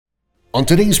On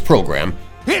today's program,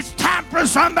 it's time for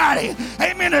somebody,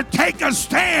 amen, to take a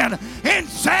stand and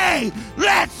say,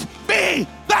 let's be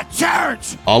the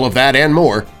church. all of that and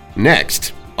more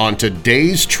next on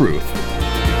Today's Truth.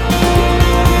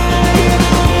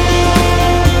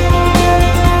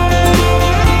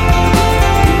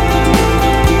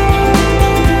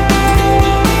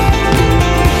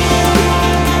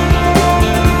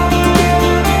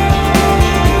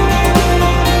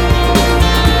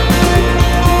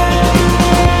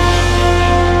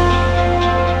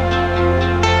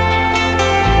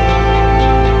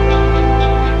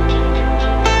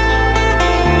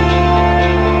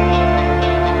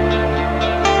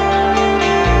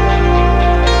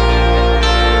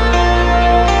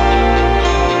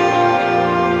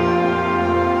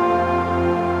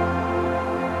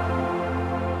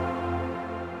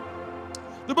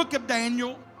 The book of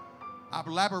Daniel, I've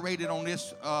elaborated on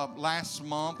this last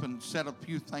month and said a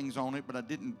few things on it, but I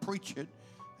didn't preach it.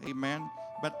 Amen.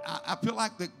 But I feel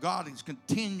like that God has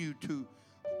continued to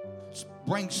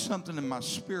bring something in my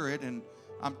spirit, and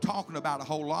I'm talking about a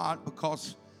whole lot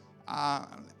because I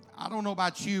don't know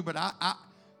about you, but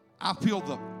I feel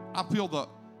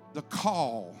the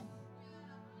call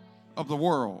of the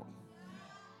world.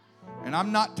 And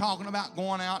I'm not talking about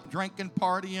going out drinking,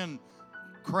 partying,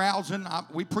 carousing.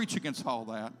 We preach against all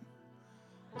that.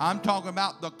 I'm talking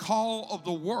about the call of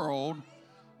the world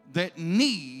that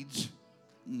needs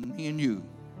me and you.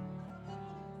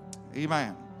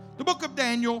 Amen. The book of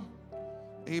Daniel.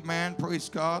 Amen. Praise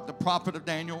God. The prophet of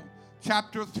Daniel.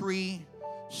 Chapter 3,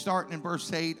 starting in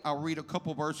verse 8. I'll read a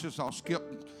couple verses. I'll skip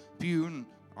a few and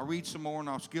I'll read some more and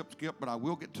I'll skip, but I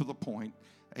will get to the point.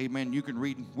 Amen. You can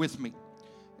read with me.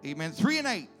 Amen. 3 and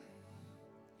 8.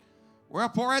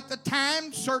 Wherefore at the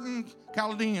time certain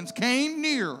Chaldeans came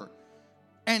near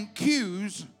and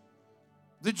accused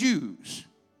the Jews.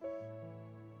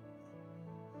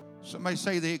 Somebody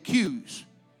say they accuse.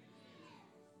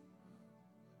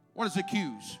 What is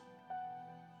accuse?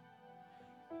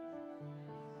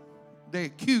 They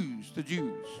accused the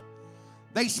Jews.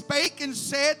 They spake and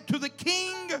said to the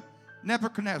king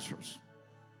Nebuchadnezzar,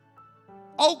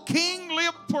 O king,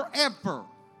 live forever.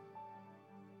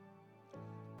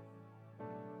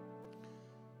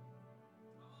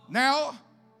 Now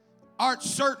art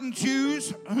certain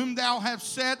Jews whom thou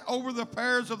hast set over the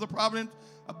affairs of the province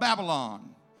of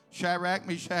Babylon, Shadrach,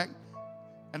 Meshach,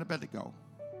 and Abednego.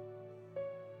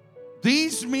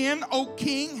 These men, O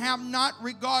king, have not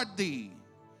regard thee.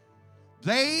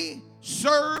 They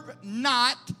serve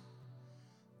not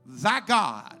thy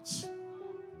gods,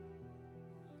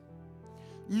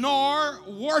 nor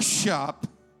worship,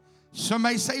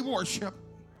 somebody say worship,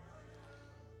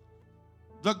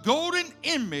 the golden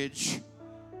image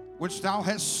which thou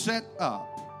hast set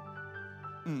up.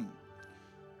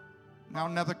 Now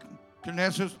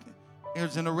Nebuchadnezzar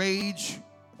is in a rage,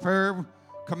 for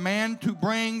command to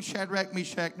bring Shadrach,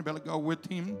 Meshach, and Abednego with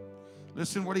him.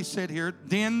 Listen what he said here.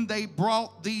 Then they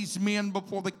brought these men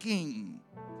before the king.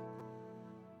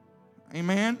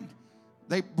 Amen.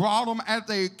 They brought them as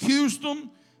they accused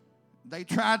them. They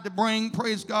tried to bring,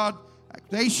 praise God,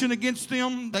 accusation against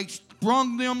them. They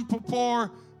sprung them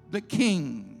before the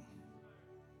king.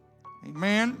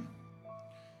 Amen.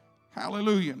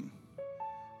 Hallelujah.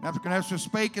 Nebuchadnezzar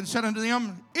spake and said unto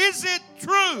them, Is it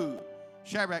true,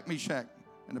 Shadrach, Meshach,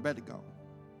 and Abednego?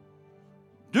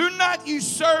 Do not you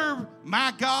serve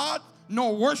my God,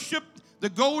 nor worship the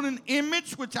golden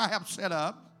image which I have set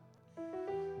up?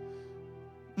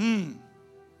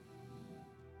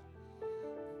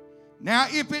 Now,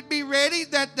 if it be ready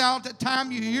that thou at the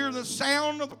time you hear the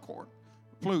sound of the court,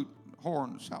 flute,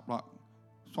 horn, shout block,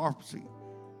 sarpsy,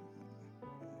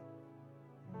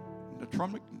 the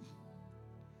trumpet,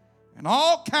 and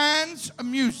all kinds of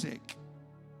music,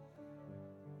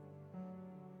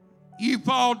 you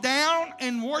fall down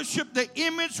and worship the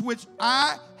image which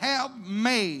I have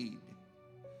made.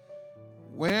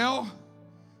 Well,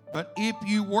 but if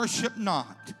you worship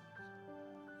not,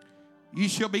 you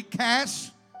shall be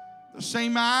cast the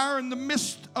same hour in the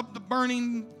midst of the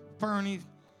burning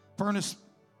furnace,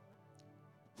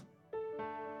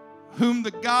 whom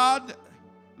the God,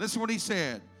 listen what he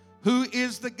said, who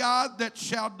is the God that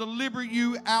shall deliver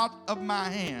you out of my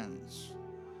hands.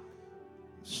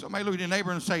 Somebody look at your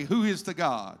neighbor and say, who is the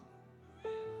God?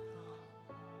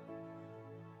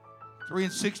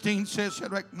 3:16 says,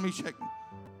 Shadrach, Meshach,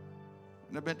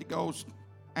 and Abednego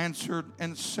answered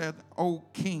and said, O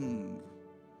king,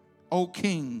 O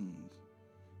king,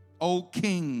 O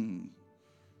king,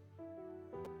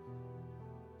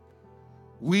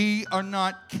 we are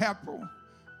not careful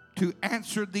to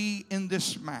answer thee in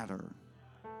this matter.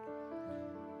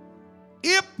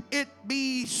 if it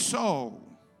be so.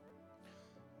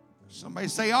 Somebody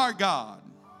say, our God,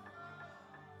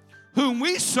 whom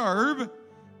we serve,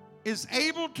 is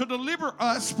able to deliver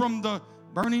us from the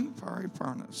burning fiery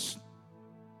furnace.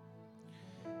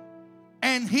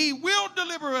 And he will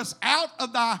deliver us out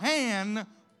of thy hand,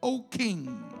 O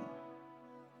king.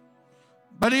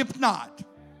 But if not,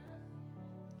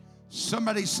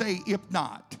 somebody say, if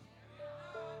not.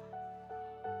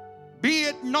 Be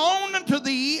it known unto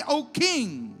thee, O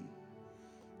king,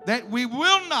 that we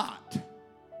will not.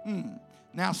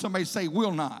 Now somebody say,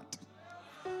 will not.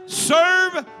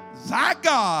 Serve thy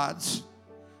gods,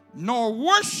 nor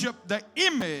worship the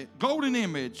image, golden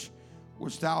image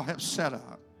which thou hast set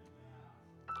up.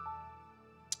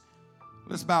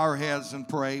 Let's bow our heads and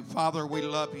pray. Father, we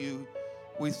love you.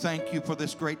 We thank you for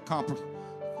this great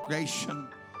congregation.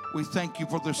 We thank you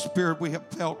for the spirit we have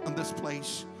felt in this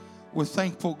place. We're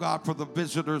thankful, God, for the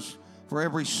visitors, for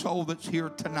every soul that's here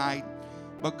tonight.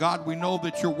 But God, we know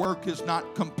that your work is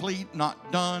not complete,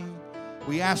 not done.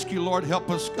 We ask you, Lord, help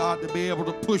us, God, to be able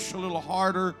to push a little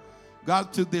harder,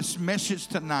 God, through this message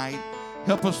tonight.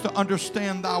 Help us to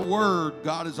understand thy word,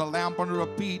 God, is a lamp under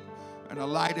our feet and a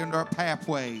light in our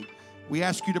pathway. We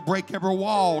ask you to break every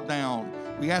wall down.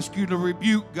 We ask you to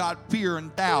rebuke, God, fear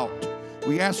and doubt.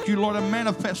 We ask you, Lord, to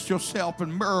manifest yourself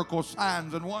in miracles,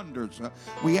 signs, and wonders.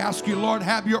 We ask you, Lord,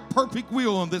 have your perfect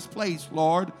will in this place,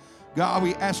 Lord. God,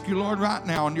 we ask you, Lord, right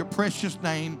now in your precious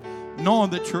name,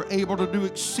 knowing that you're able to do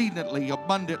exceedingly,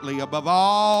 abundantly, above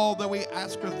all that we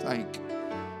ask or think.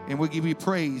 And we give you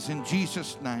praise in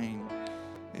Jesus' name.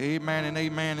 Amen and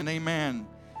amen and amen.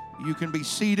 You can be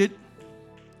seated.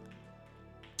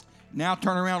 Now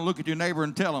turn around and look at your neighbor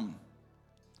and tell him,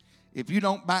 if you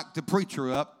don't back the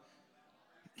preacher up,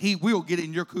 he will get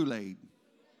in your Kool-Aid.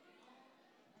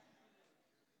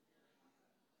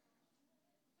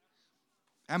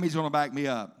 How many's going to back me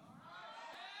up?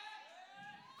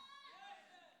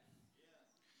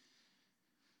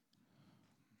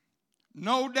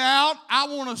 No doubt, I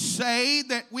want to say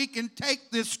that we can take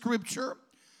this scripture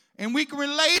and we can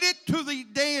relate it to the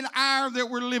day and hour that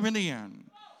we're living in.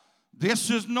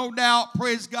 This is no doubt,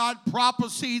 praise God,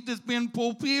 prophecy that's been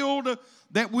fulfilled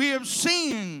that we have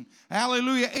seen.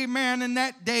 Hallelujah, amen, in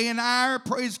that day and hour,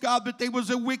 praise God, that there was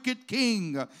a wicked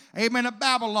king, amen, of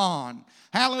Babylon.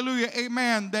 Hallelujah,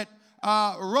 amen, that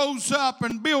rose up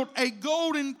and built a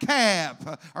golden calf,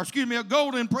 a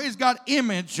golden, praise God,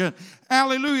 image,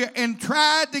 hallelujah, and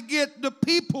tried to get the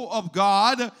people of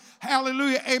God,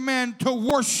 hallelujah, amen, to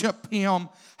worship him,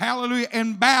 hallelujah,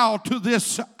 and bow to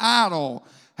this idol.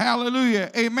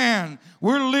 Hallelujah, amen.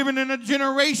 We're living in a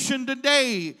generation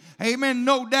today, amen.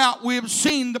 No doubt we have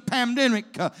seen the pandemic,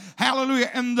 hallelujah,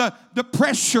 and the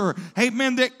pressure,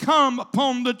 amen, that come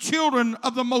upon the children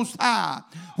of the Most High.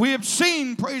 We have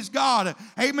seen, praise God,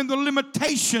 amen, the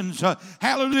limitations,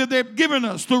 hallelujah, they've given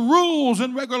us, the rules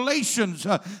and regulations,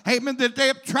 amen, that they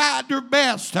have tried their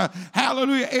best,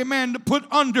 hallelujah, amen, to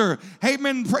put under,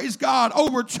 amen, praise God,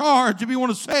 overcharge, if you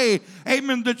want to say,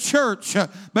 amen, the church.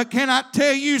 But can I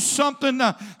tell you something,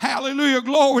 hallelujah,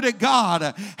 glory to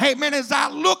God, amen, as I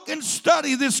look and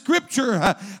study this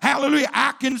scripture, hallelujah,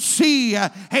 I can see,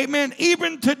 amen,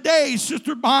 even today,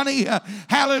 Sister Bonnie,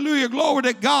 hallelujah, glory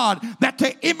to God, that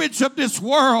the image of this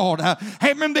world,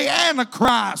 amen, the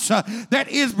Antichrist that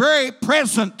is very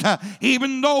present,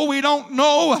 even though we don't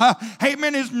know,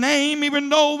 amen, his name, even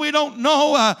though we don't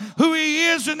know who he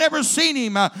is and never seen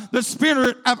him, the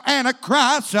spirit of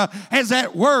Antichrist is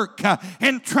at work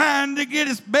and trying to get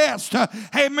his best,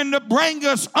 amen, to bring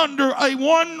us under a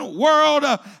one world,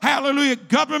 hallelujah,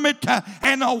 government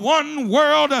and a one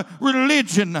world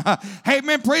religion.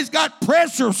 Amen, praise God.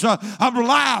 Pressures of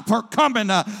life are coming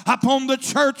upon the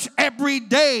church every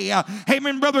day.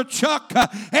 Amen, Brother Chuck.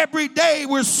 Every day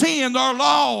we're seeing our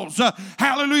laws,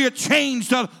 hallelujah, change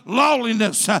to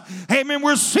lawlessness. Amen,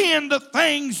 we're seeing the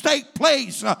things take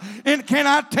place. And can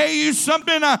I tell you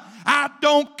something? I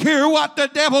don't care what the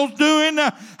devil's doing.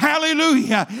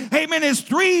 Hallelujah. Amen. It's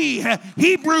 3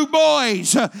 Hebrew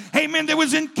boys. Amen. That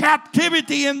was in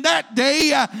captivity in that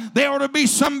day. There ought to be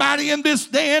somebody in this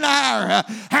day and hour.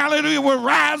 Hallelujah. Will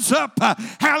rise up.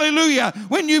 Hallelujah.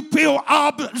 When you feel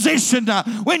opposition,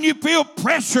 when you feel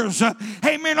pressures,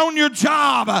 amen, on your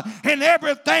job and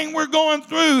everything we're going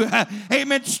through.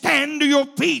 Amen. Stand to your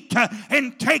feet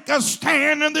and take a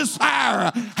stand in this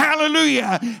hour.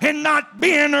 Hallelujah. And not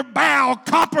bend or bow,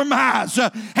 compromise,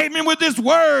 amen, with this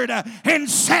word and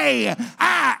say,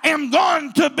 I am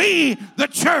going to be the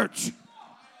church.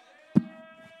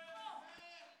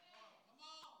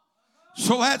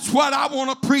 So that's what I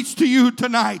want to preach to you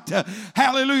tonight.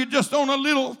 Hallelujah. Just on a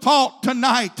little thought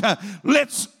tonight.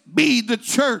 Let's be the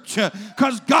church,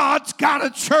 because God's got a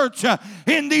church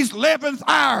in these 11th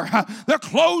hour, the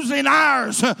closing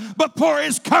hours before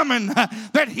his coming,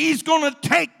 that he's going to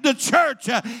take the church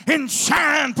and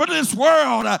shine for this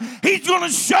world. He's going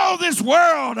to show this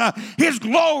world his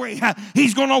glory.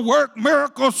 He's going to work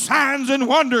miracles, signs, and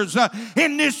wonders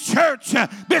in this church,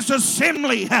 this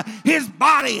assembly, his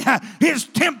body, his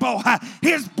temple,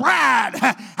 his bride.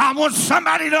 I want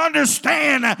somebody to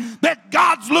understand that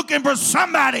God's looking for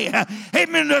somebody,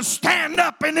 amen, to stand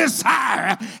up in this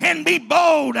hour and be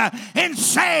bold and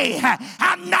say,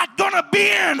 I'm not going to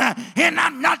bend and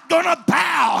I'm not going to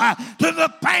bow to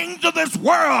the things of this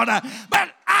world, but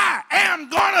I am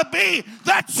going to be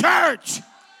the church.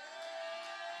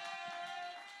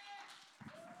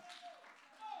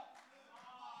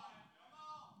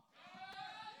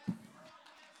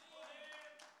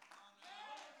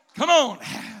 Come on.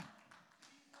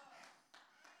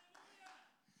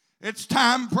 It's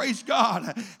time, praise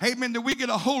God, amen, that we get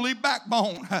a holy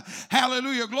backbone.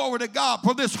 Hallelujah, glory to God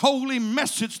for this holy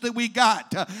message that we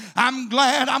got. I'm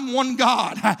glad I'm one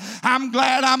God. I'm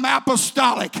glad I'm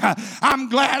apostolic. I'm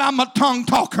glad I'm a tongue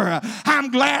talker. I'm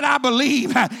glad I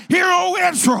believe. Hear, O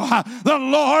Israel, the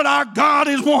Lord our God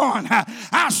is one.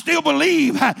 I still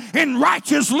believe in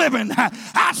righteous living.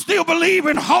 I still believe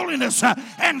in holiness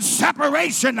and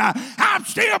separation. I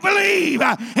still believe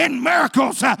in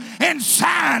miracles and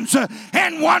signs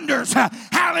and wonders.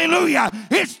 Hallelujah.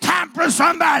 It's time for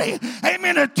somebody,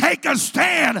 amen, to take a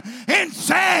stand and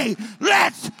say,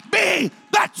 let's be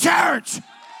the church.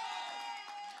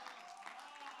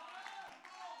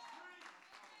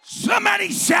 Somebody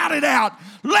shout it out.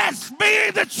 Let's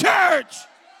be the church.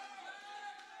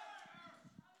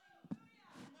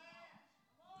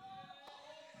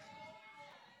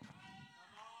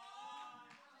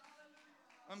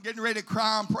 I'm getting ready to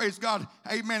cry and praise God.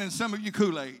 Amen. And some of you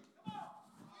Kool-Aid.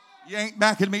 You ain't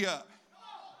backing me up.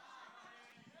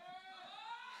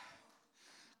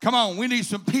 Come on, we need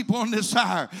some people in this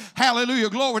hour.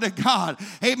 Hallelujah, glory to God.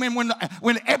 Amen.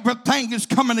 When everything is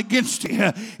coming against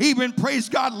you, even praise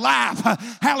God, life.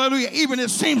 Hallelujah. Even it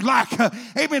seems like,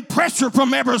 amen, pressure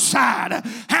from every side.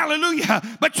 Hallelujah.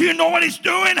 But you know what it's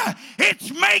doing?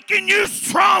 It's making you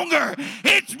stronger.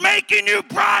 It's making you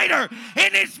brighter.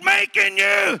 And it's making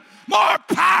you more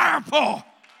powerful.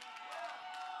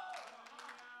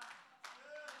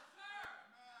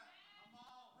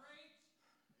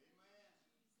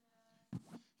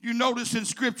 You notice in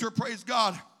Scripture, praise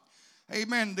God,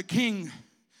 amen, the king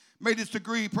made his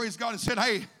decree, praise God, and said,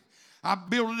 hey, I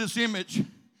built this image.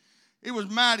 It was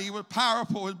mighty, it was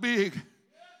powerful, it was big.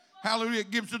 Hallelujah, it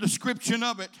gives the description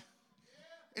of it.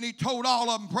 And he told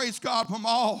all of them, praise God, from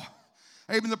all,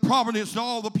 amen, the providence and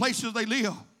all the places they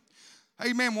live.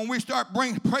 Amen, when we start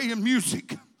praying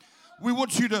music, we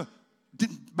want you to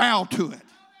bow to it.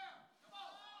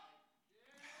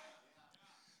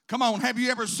 Come on, have you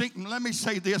ever seen, let me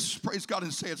say this, praise God,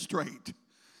 and say it straight.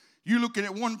 You looking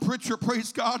at one preacher,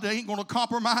 praise God, they ain't going to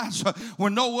compromise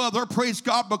with no other, praise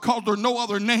God, because there's no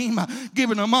other name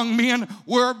given among men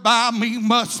whereby we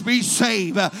must be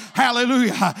saved.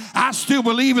 Hallelujah. I still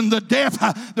believe in the death,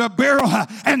 the burial,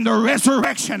 and the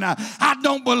resurrection. I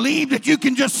don't believe that you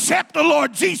can just accept the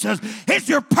Lord Jesus as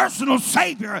your personal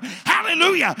Savior.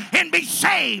 Hallelujah. And be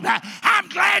saved. I'm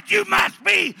glad you must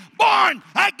be born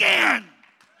again.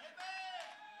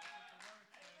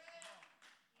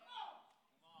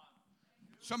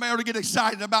 Somebody ought to get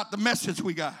excited about the message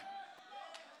we got.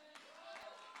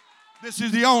 This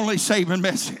is the only saving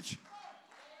message.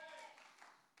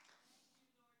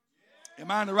 Am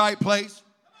I in the right place?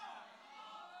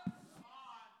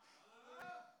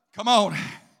 Come on.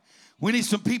 We need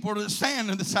some people to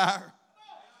stand in this hour.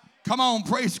 Come on,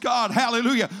 praise God,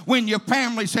 hallelujah. When your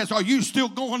family says, are you still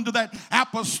going to that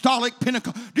apostolic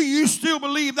pinnacle? Do you still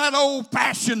believe that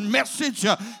old-fashioned message?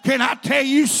 Can I tell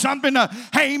you something?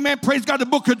 Amen, praise God, the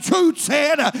book of Jude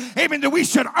said, amen, that we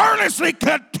should earnestly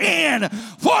contend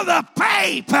for the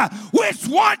faith which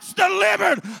once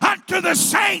delivered unto the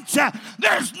saints.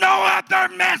 There's no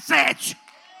other message.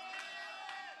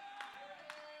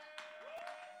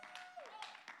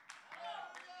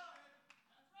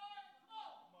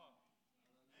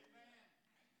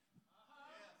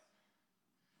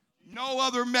 No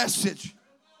other message.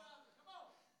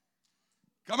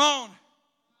 Come on.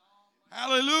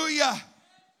 Hallelujah.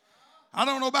 I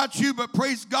don't know about you, but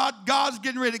praise God, God's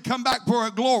getting ready to come back for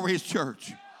a glorious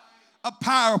church. A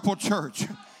powerful church.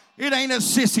 It ain't a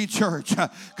sissy church.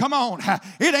 Come on.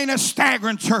 It ain't a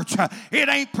staggering church. It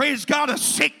ain't, praise God, a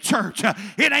sick church.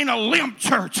 It ain't a limp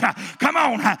church. Come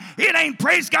on. It ain't,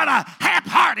 praise God, a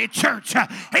half-hearted church.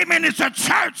 Amen. It's a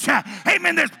church.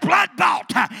 Amen. That's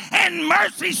blood-bought and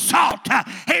mercy-sought.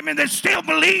 Amen. That still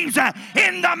believes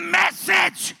in the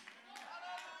message.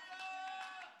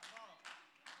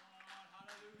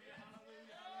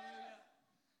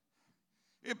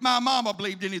 If my mama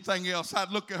believed anything else, I'd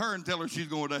look at her and tell her she's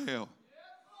going to hell.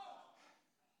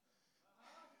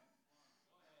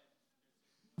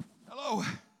 Hello.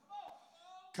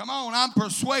 Come on, I'm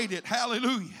persuaded.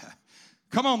 Hallelujah.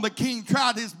 Come on, the king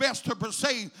tried his best to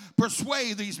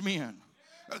persuade these men.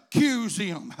 Accuse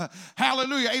him.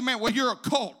 Hallelujah. Amen. Well, you're a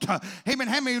cult. Amen.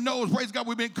 How many knows, praise God,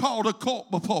 we've been called a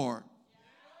cult before?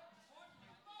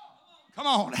 Come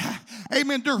on.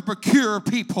 Amen. They're peculiar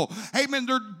people. Amen.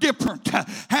 They're different.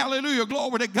 Hallelujah.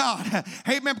 Glory to God.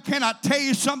 Amen. Can I tell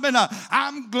you something?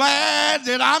 I'm glad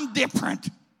that I'm different.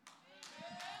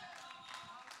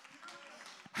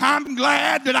 I'm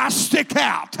glad that I stick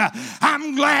out.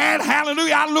 I'm glad,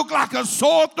 hallelujah, I look like a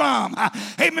sore thumb.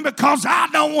 Amen, because I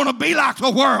don't want to be like the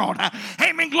world.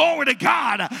 Amen, glory to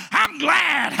God. I'm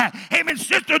glad, amen,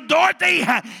 Sister Dorothy,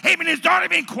 amen, has already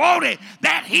been quoted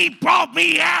that he brought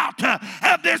me out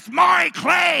of this miry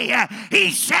clay.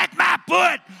 He set my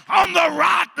foot on the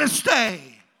rock to stay.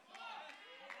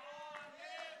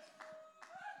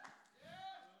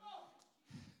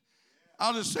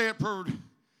 I'll just say it for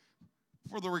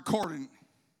the recording.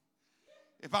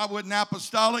 If I wasn't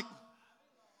apostolic,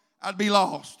 I'd be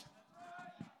lost.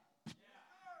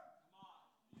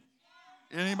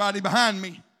 Anybody behind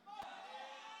me?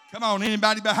 Come on,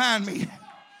 anybody behind me?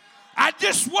 I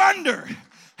just wonder.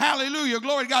 Hallelujah.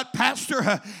 Glory to God.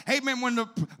 Pastor, amen, when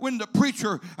the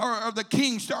preacher or the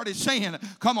king started saying,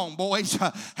 come on, boys.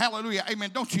 Hallelujah. Amen.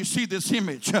 Don't you see this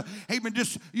image? Amen.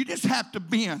 You just have to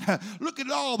bend. Look at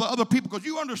all the other people, because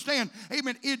you understand,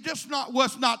 amen, it just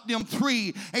was not them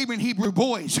three, amen, Hebrew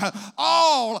boys.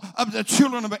 All of the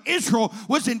children of Israel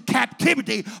was in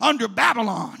captivity under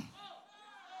Babylon.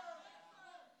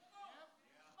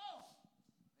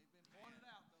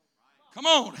 Come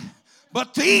on.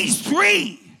 But these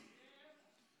three,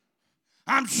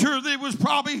 I'm sure there was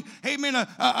probably, amen,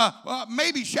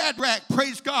 maybe Shadrach,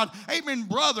 praise God, amen,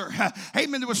 brother,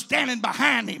 amen, that was standing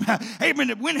behind him, amen,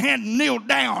 that went ahead and kneeled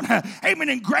down, amen,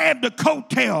 and grabbed the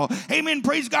coattail, amen,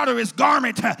 praise God, or his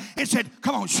garment, and said,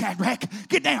 come on, Shadrach,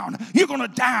 get down. You're going to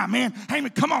die, man.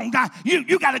 Amen, come on, guy.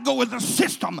 You got to go with the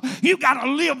system. You got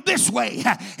to live this way.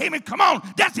 Amen, come on.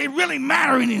 Does it really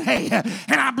matter anything?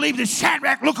 And I believe that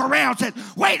Shadrach looked around and said,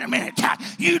 wait a minute.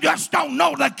 You just don't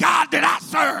know the God that I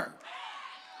serve.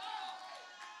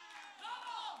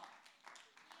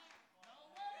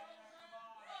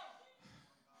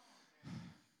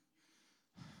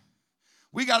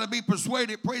 We got to be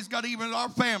persuaded, praise God, even our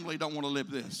family don't want to live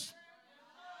this.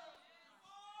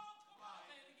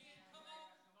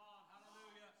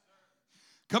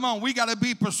 Come on, we got to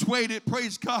be persuaded,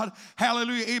 praise God,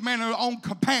 hallelujah, amen, our own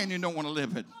companion don't want to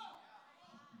live it.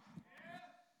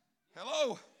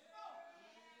 Hello?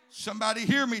 Somebody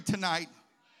hear me tonight.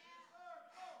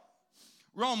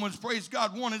 Romans, praise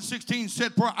God, 1:16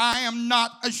 said, for I am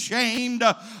not ashamed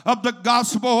of the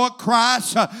gospel of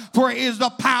Christ, for it is the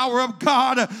power of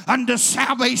God unto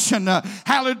salvation,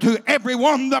 hallelujah, to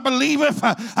everyone that believeth,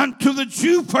 unto the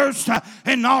Jew first,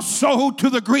 and also to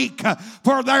the Greek.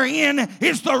 For therein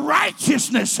is the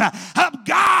righteousness of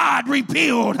God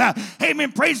revealed.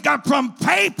 Amen, praise God, from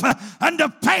faith unto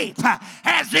faith,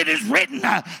 as it is written,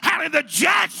 hallelujah, the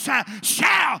just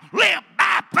shall live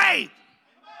by faith.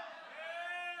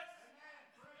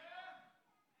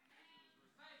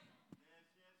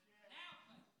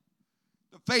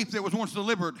 Faith that was once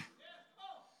delivered.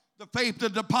 The faith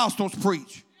that the apostles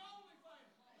preach.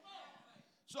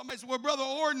 Somebody said, well, Brother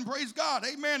Orten, praise God.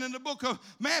 Amen. In the book of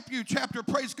Matthew, chapter,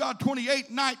 praise God,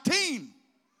 28:19.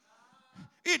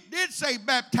 It did say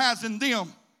baptizing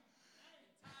them.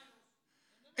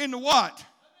 In the what?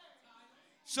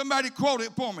 Somebody quote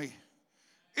it for me.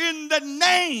 In the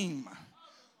name.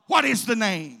 What is the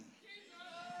name?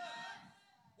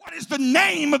 What is the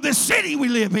name of the city we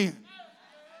live in?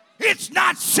 It's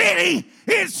not city,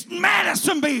 it's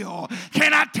Madisonville.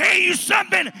 Can I tell you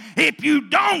something? If you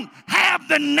don't have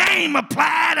the name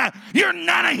applied, you're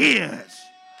none of his.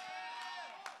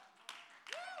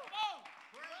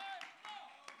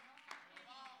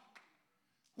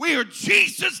 We are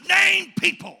Jesus' name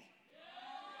people.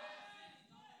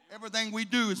 Everything we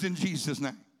do is in Jesus'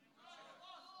 name.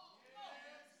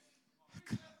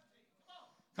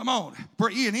 Come on. For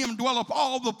in him dwelleth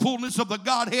all the fullness of the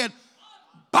Godhead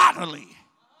bodily.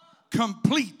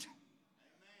 complete.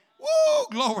 Woo,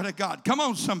 glory to God. Come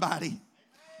on, somebody.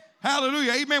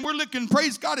 Hallelujah. Amen. We're looking,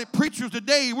 praise God, at preachers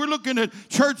today. We're looking at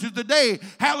churches today.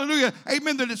 Hallelujah.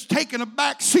 Amen. That it's taking a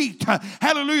back seat.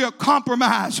 Hallelujah.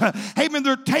 Compromise. Amen.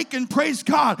 They're taking, praise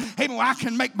God. Amen. Well, I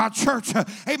can make my church,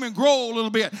 amen, grow a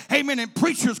little bit. Amen. And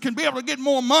preachers can be able to get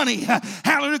more money.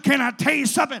 Hallelujah. Can I tell you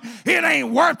something? It ain't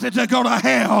worth it to go to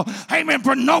hell. Amen.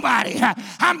 For nobody.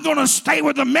 I'm going to stay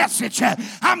with the message.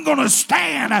 I'm going to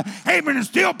stand. Amen. And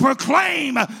still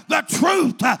proclaim the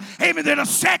truth. Amen. That'll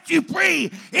set you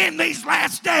free in these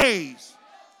last days.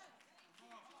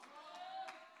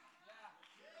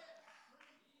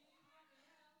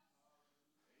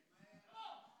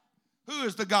 Who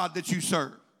is the God that you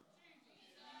serve?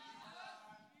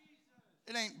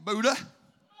 It ain't Buddha,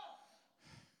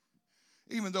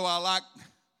 even though I like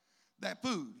that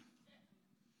food.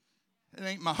 It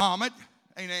ain't Muhammad.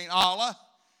 It ain't Allah.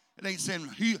 It ain't some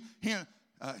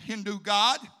Hindu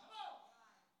God.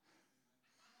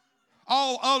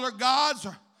 All other gods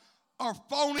are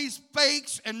phonies,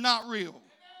 fakes, and not real.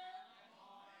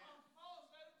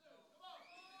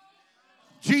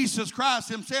 Jesus Christ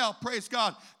himself, praise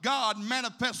God, God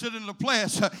manifested in the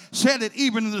flesh, said it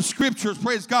even in the scriptures,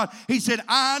 praise God. He said,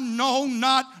 I know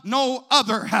not no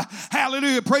other.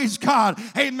 Hallelujah, praise God.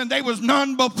 Amen. There was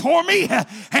none before me,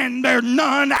 and there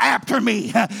none after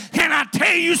me. Can I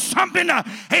tell you something?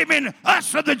 Amen.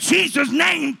 Us of the Jesus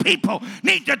name people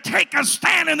need to take a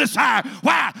stand in this hour.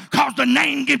 Why? Because the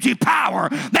name gives you power.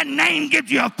 The name gives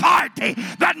you authority.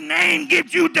 The name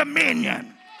gives you dominion.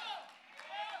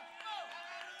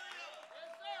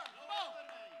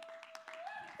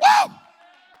 Woo!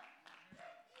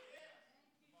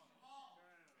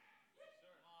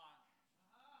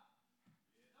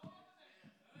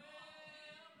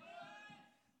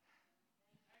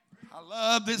 I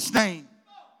love this name.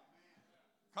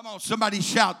 Come on, somebody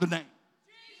shout the name.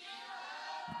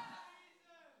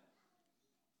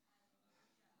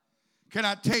 Can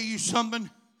I tell you something?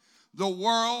 The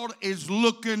world is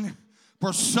looking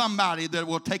for somebody that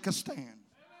will take a stand.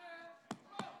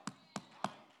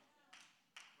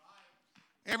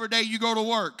 Every day you go to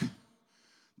work,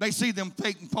 they see them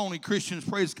fake and phony Christians,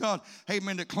 praise God,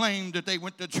 amen, that claim that they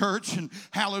went to church and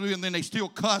hallelujah, and then they still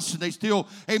cuss and they still,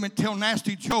 amen, tell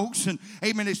nasty jokes and,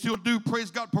 amen, they still do,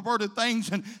 praise God, perverted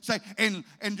things and say, and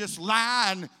just lie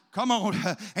and come on,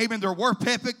 amen, their work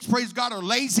ethics, praise God, are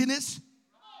laziness.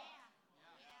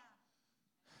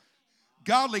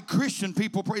 Godly Christian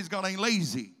people, praise God, ain't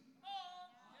lazy.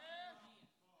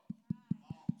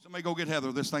 Somebody go get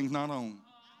Heather, this thing's not on.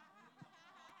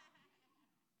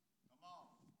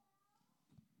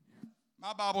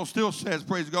 My Bible still says,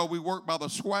 praise God, we work by the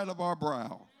sweat of our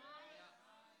brow.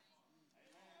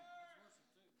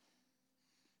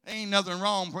 Ain't nothing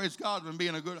wrong, praise God, with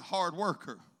being a good hard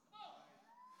worker.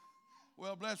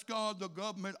 Well, bless God, the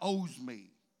government owes me.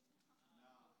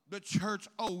 The church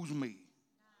owes me.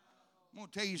 I'm going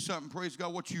to tell you something, praise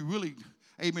God, what you really,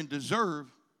 amen,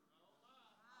 deserve.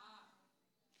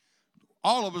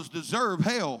 All of us deserve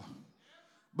hell.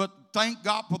 But thank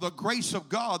God for the grace of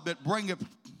God that bringeth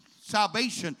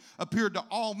salvation appeared to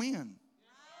all men,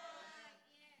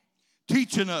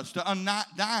 teaching us to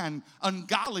undine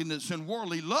ungodliness and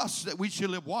worldly lusts, that we should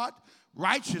live what?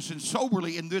 Righteous and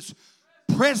soberly in this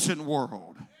present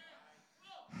world.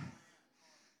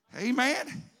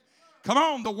 Amen. Come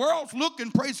on, the world's looking,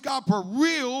 praise God, for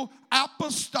real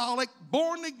apostolic,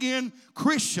 born-again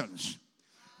Christians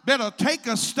that'll take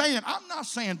a stand. I'm not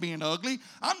saying being ugly.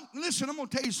 Listen, I'm going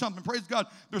to tell you something, praise God.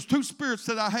 There's two spirits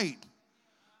that I hate.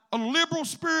 A liberal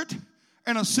spirit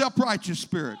and a self-righteous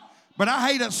spirit. But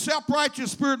I hate a self-righteous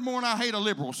spirit more than I hate a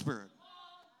liberal spirit.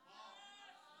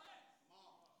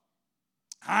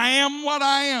 I am what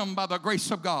I am by the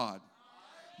grace of God.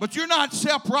 But you're not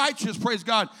self-righteous, praise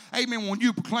God, amen, when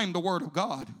you proclaim the word of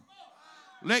God.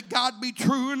 Let God be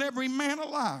true and every man a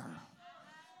liar.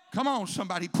 Come on,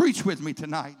 somebody, preach with me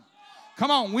tonight. Come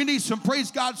on, we need some,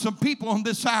 praise God, some people in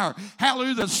this hour,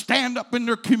 hallelujah, that stand up in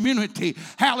their community.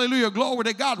 Hallelujah, glory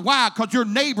to God. Why? Because your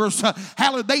neighbors,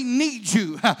 hallelujah, they need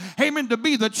you, amen, to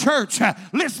be the church.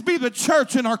 Let's be the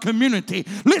church in our community.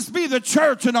 Let's be the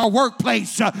church in our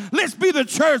workplace. Let's be the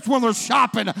church when we're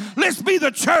shopping. Let's be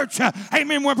the church,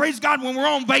 amen, when, praise God, when we're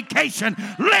on vacation.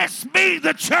 Let's be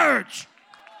the church.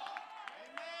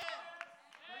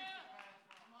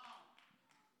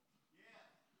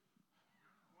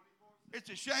 It's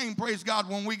a shame, praise God,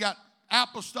 when we got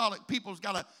apostolic people's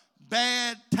got a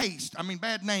bad taste,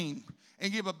 bad name,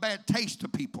 and give a bad taste to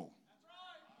people.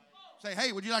 Say,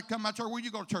 hey, would you like to come to my church? Where you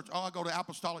go to church? Oh, I go to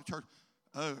apostolic church.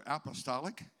 Oh,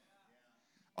 apostolic?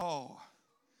 Oh,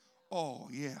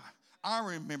 yeah. I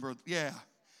remember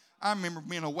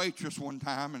being a waitress one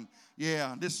time, and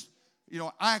I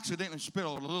accidentally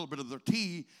spilled a little bit of their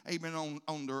tea, amen,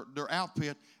 on their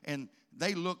outfit, and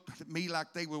they looked at me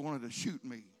like they wanted to shoot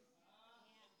me.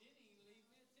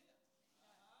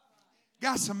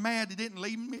 Got so mad they didn't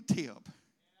leave me a tip.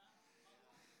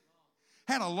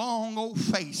 Had a long old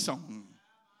face on them.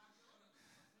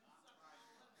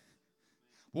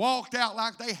 Walked out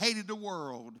like they hated the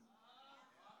world.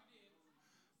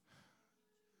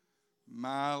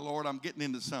 My Lord, I'm getting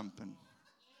into something.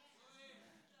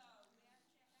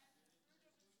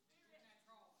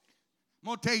 I'm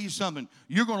going to tell you something.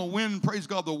 You're going to win, praise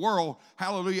God, the world,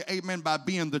 hallelujah, amen, by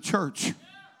being the church.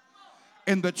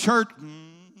 And the church...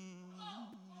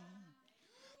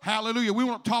 Hallelujah. We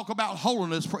want to talk about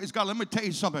holiness. Praise God. Let me tell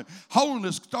you something.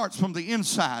 Holiness starts from the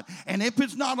inside. And if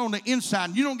it's not on the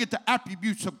inside, you don't get the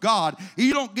attributes of God.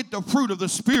 You don't get the fruit of the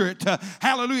Spirit.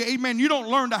 Hallelujah. Amen. You don't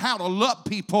learn how to love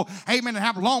people. Amen. And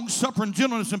have long suffering,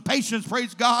 gentleness, and patience.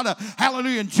 Praise God.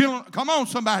 Hallelujah. And come on,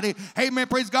 somebody. Amen.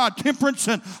 Praise God. Temperance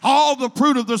and all the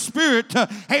fruit of the Spirit.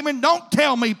 Amen. Don't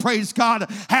tell me, praise God.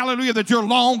 Hallelujah. That your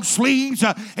long sleeves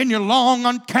and your long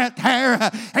uncut hair.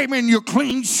 Amen. Your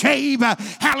clean shave.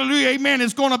 Hallelujah, amen,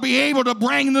 is going to be able to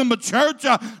bring them to church.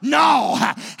 No,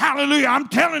 hallelujah, I'm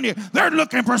telling you, they're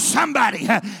looking for somebody,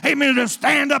 amen, to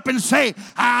stand up and say,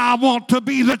 I want to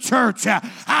be the church.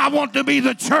 I want to be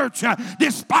the church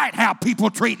despite how people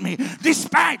treat me,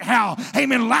 despite how,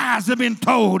 amen, lies have been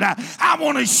told. I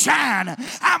want to shine.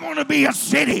 I want to be a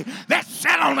city that's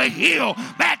set on a hill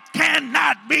that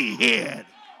cannot be hid.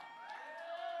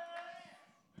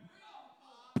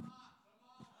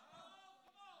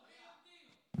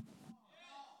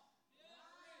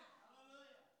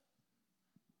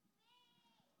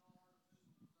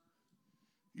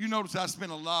 You notice I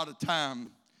spent a lot of time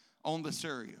on this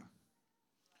area.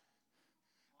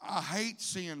 I hate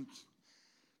seeing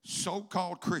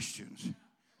so-called Christians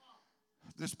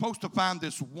they're supposed to find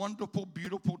this wonderful,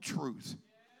 beautiful truth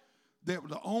that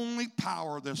the only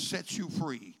power that sets you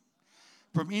free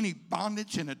from any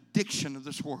bondage and addiction of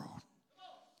this world.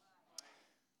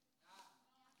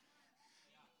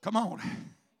 Come on.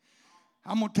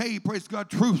 I'm going to tell you, praise God,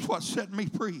 truth what set me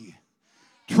free.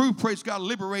 Truth, praise God,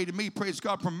 liberated me, praise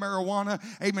God, from marijuana,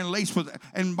 amen, laced with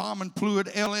embalming fluid,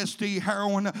 LSD,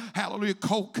 heroin, hallelujah,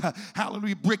 coke,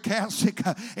 hallelujah, brick acid,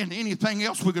 and anything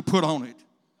else we could put on it.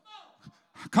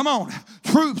 Come on.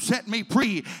 Truth set me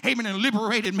free. Amen. And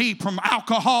liberated me from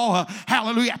alcohol.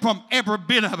 Hallelujah. From every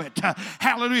bit of it.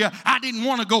 Hallelujah. I didn't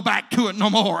want to go back to it no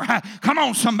more. Come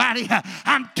on, somebody.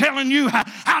 I'm telling you,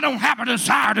 I don't have a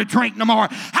desire to drink no more.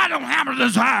 I don't have a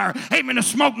desire, amen, to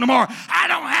smoke no more. I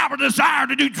don't have a desire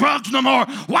to do drugs no more.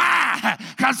 Why?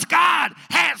 Because God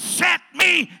has set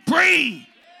me free.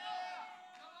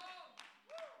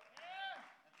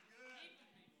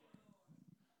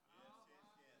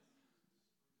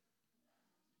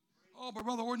 Oh, but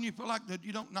brother, wouldn't you feel like that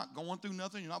you're not going through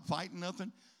nothing? You're not fighting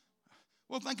nothing?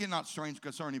 Well, think it not strange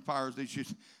concerning fires they should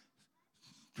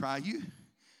try you.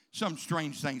 Some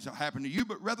strange things will happen to you,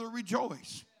 but rather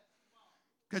rejoice.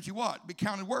 Because you what? Be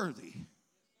counted worthy.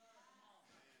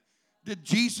 Did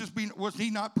Jesus was he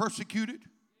not persecuted?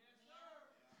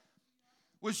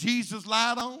 Was Jesus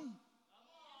lied on?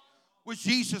 Was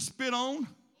Jesus spit on?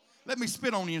 Let me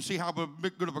spit on you and see how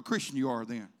good of a Christian you are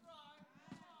then.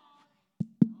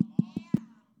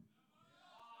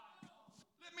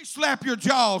 Let me slap your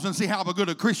jaws and see how good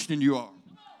a Christian you are.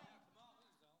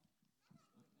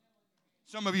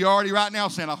 Some of you are already right now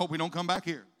saying, I hope we don't come back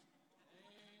here.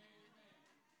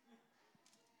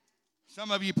 Some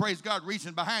of you, praise God,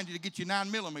 reaching behind you to get you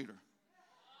 9mm.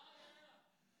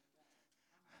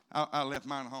 I left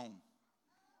mine home.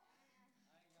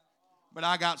 But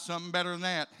I got something better than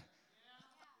that.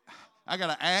 I got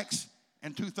an axe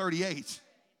and 2 38s.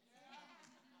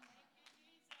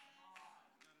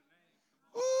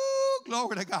 Ooh,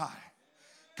 glory to God.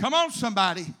 Come on,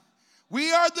 somebody.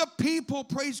 We are the people,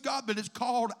 praise God, that is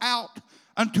called out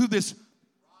unto this.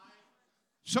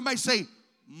 Somebody say,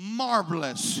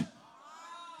 marvelous.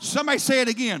 Somebody say it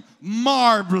again,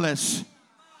 marvelous.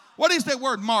 What is that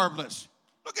word, marvelous?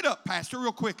 Look it up, Pastor,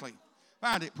 real quickly.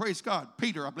 Find it, praise God.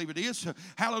 Peter, I believe it is.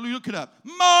 Hallelujah, look it up.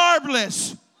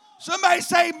 Marvelous. Somebody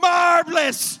say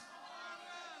marvelous.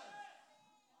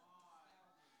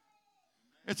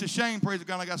 It's a shame, praise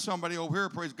God, I got somebody over here,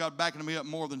 praise God, backing me up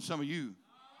more than some of you.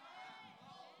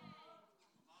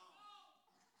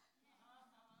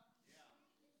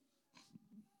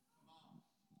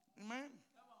 Amen.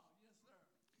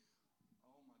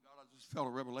 Oh my God, I just felt a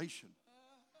revelation.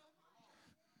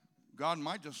 God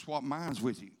might just swap minds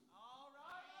with you.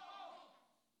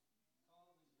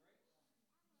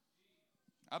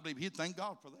 I believe he'd thank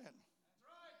God for that.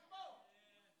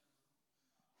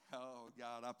 Oh,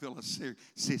 God, I feel a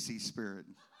sissy spirit.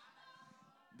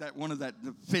 That one of that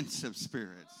defensive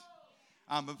spirits.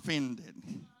 I'm offended.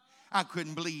 I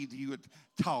couldn't believe you would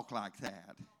talk like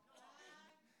that.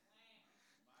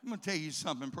 I'm going to tell you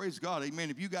something. Praise God. Amen.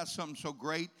 If you got something so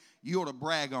great, you ought to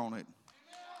brag on it.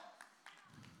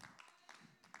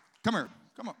 Come here.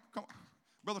 Come on. Come on.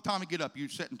 Brother Tommy, get up. You're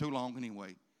sitting too long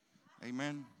anyway.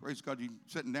 Amen. Praise God. You're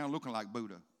sitting down looking like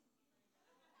Buddha.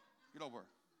 Get over.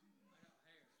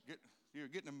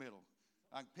 Get in the middle.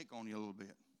 I can pick on you a little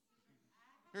bit.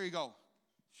 Here you go.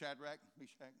 Shadrach,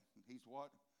 Meshach. He's what?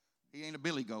 He ain't a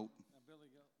billy goat.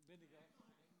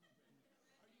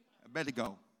 A Betty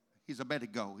goat. He's a Betty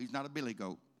goat. He's not a billy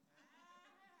goat.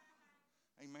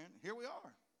 Amen. Here we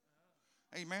are.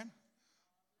 Amen.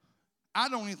 I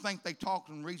don't even think they talked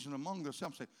and reasoned among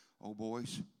themselves. Say, oh,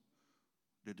 boys,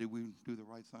 did we do the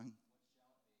right thing?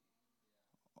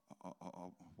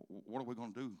 What are we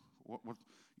going to do? What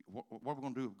are we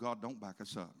going to do if God don't back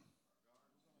us up?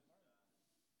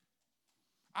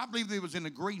 I believe they was in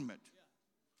agreement.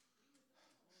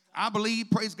 I believe,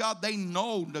 praise God, they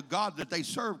know the God that they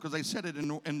serve because they said it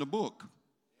in the book.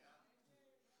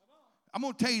 I'm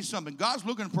going to tell you something. God's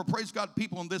looking for, praise God,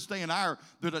 people in this day and hour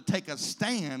that will take a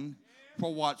stand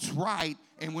for what's right.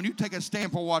 And when you take a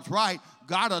stand for what's right,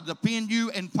 God will defend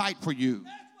you and fight for you.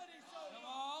 That's when he shows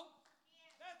up.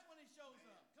 That's when he shows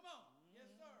up. Come on. Yes,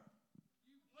 sir.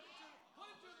 You put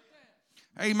it to the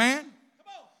test. Amen.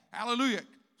 Come on. Hallelujah.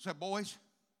 So, boys,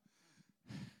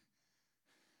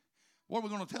 what are we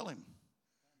going to tell him?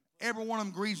 Every one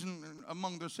of them reasoned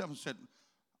among themselves and said,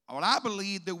 well, I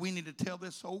believe that we need to tell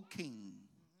this old king.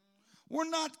 We're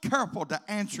not careful to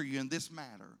answer you in this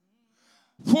matter.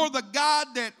 For the God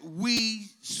that we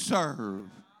serve.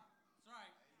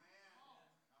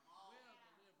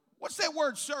 What's that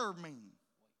word serve mean?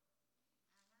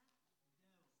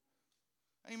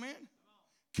 Amen.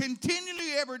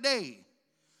 Continually every day.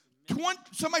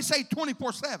 Somebody say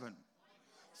 24/7.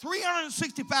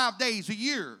 365 days a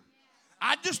year.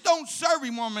 I just don't serve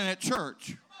him one minute at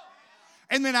church.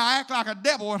 And then I act like a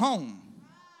devil at home.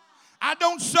 I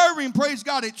don't serve him, praise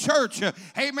God, at church.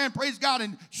 Amen, praise God,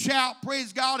 and shout,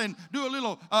 praise God, and do a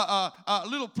little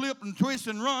flip and twist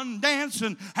and run and dance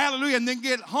and hallelujah, and then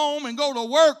get home and go to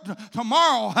work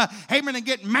tomorrow, amen, and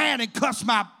get mad and cuss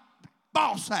my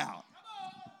boss out.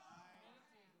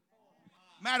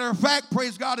 Matter of fact,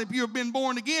 praise God, if you've been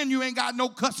born again, you ain't got no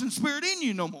cussing spirit in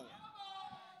you no more.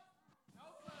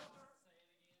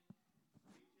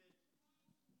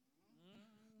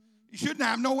 You shouldn't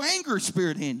have no anger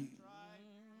spirit in you.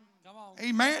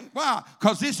 Amen. Why?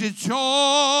 Because this is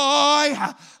joy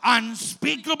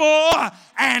unspeakable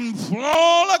and full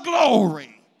of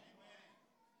glory.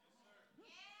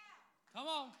 Come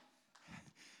on.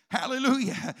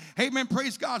 Hallelujah. Amen.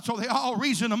 Praise God. So they all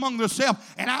reasoned among themselves.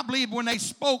 And I believe when they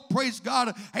spoke, praise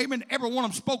God, amen, every one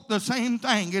of them spoke the same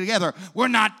thing together. We're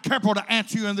not careful to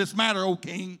answer you in this matter, O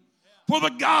king. For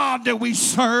the God that we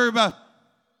serve,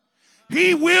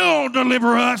 he will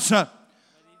deliver us.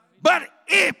 But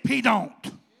if he don't,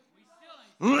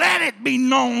 let it be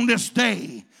known this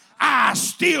day, I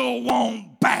still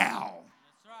won't bow.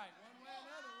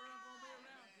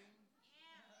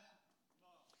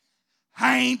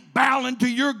 I ain't bowing to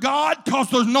your God because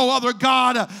there's no other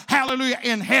God, hallelujah,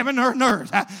 in heaven or on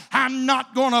earth. I'm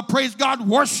not going to, praise God,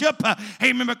 worship,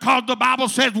 amen, because the Bible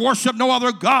says worship no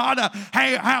other God.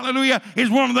 Hey, hallelujah, is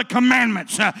one of the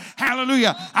commandments.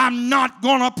 Hallelujah. I'm not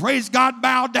going to, praise God,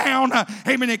 bow down,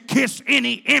 amen, and kiss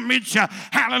any image,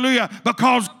 hallelujah,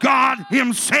 because God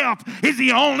himself is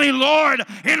the only Lord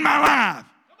in my life.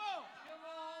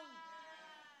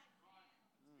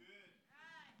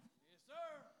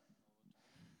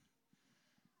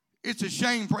 It's a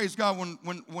shame, praise God,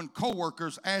 when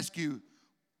co-workers ask you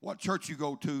what church you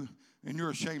go to, and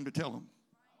you're ashamed to tell them.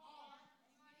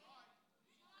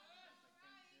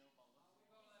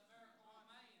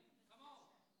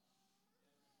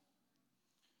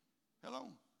 Hello?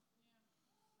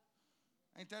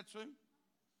 Ain't that true?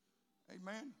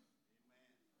 Amen?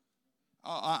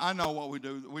 I know what we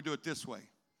do. We do it this way.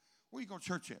 Where you go to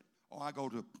church at? Oh,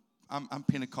 I'm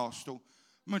Pentecostal.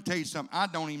 I'm going to tell you something. I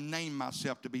don't even name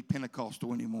myself to be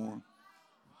Pentecostal anymore.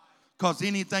 Because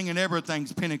anything and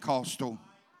everything's Pentecostal.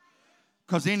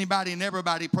 Because anybody and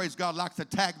everybody, praise God, likes to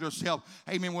tag themselves,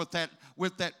 amen, with that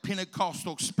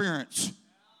Pentecostal experience.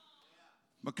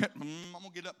 But I'm going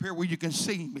to get up here where you can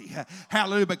see me.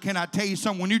 Hallelujah. But can I tell you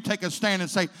something? When you take a stand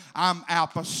and say, I'm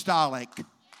apostolic.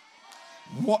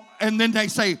 And then they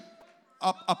say,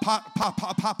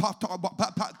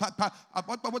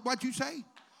 what'd you say?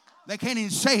 They can't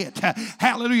even say it.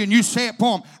 Hallelujah. And you say it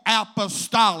for them.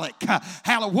 Apostolic.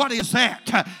 Hallelujah. What is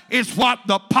that? It's what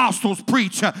the apostles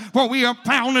preach. For we are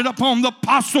founded upon the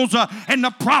apostles and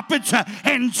the prophets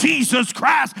and Jesus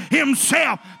Christ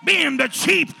himself being the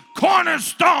chief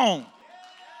cornerstone.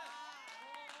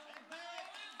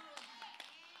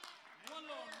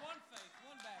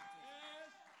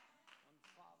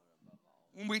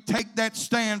 When we take that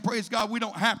stand, praise God, we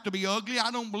don't have to be ugly. I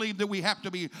don't believe that we have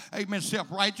to be, amen,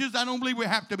 self-righteous. I don't believe we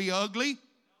have to be ugly.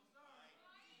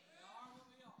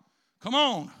 Come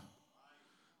on.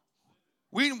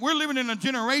 We're living in a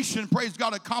generation, praise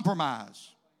God, of compromise.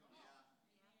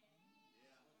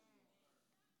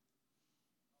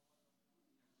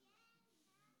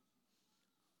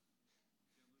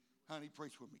 Honey,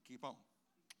 preach with me. Keep on.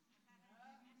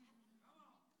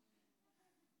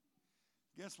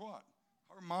 Guess what?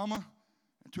 Her mama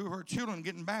and two of her children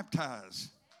getting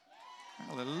baptized.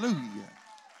 Hallelujah.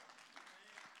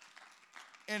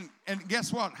 And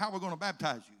guess what? How we're going to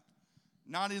baptize you?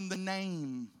 Not in the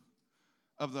name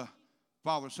of the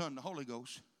Father, Son, and the Holy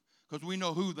Ghost, because we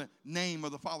know who the name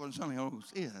of the Father, and Son, and the Holy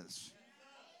Ghost is.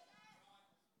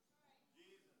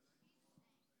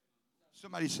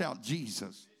 Somebody shout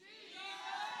Jesus.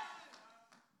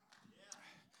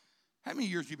 How many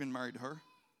years you been married to her?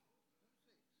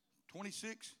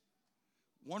 26?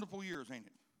 Wonderful years, ain't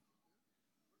it?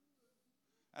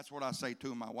 That's what I say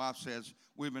too. My wife says,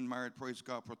 we've been married, praise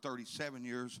God, for 37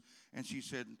 years. And she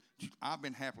said, I've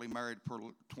been happily married for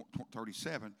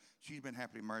 37. She's been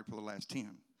happily married for the last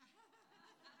 10.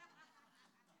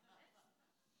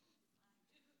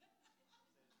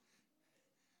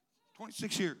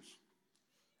 26 years.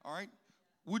 All right?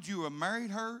 Would you have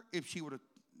married her if she would have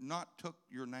not took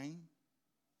your name?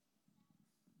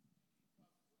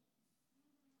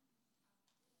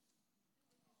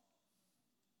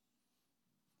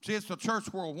 See, it's the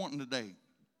church world wanting today.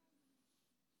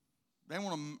 They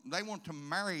want to marry. They want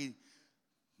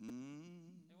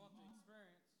the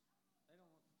experience. They don't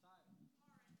want the title. They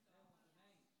want the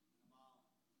name.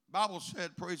 Bible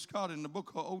said, praise God, in the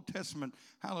book of Old Testament,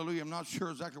 hallelujah, I'm not sure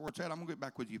exactly where it's at. I'm going to get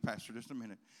back with you, Pastor, just a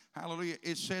minute. Hallelujah.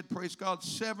 It said, praise God,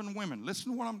 7 women.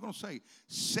 Listen to what I'm going to say.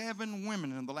 7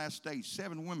 women in the last days,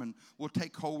 7 women will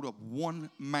take hold of one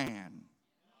man.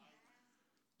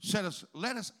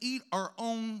 Let us eat our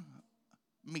own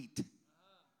meat.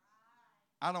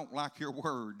 I don't like your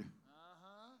word.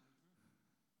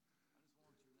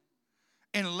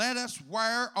 And let us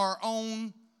wear our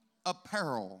own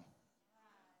apparel.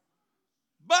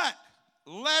 But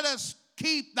let us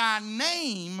keep thy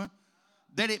name,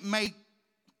 that it may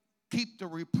keep the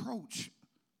reproach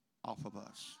off of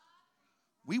us.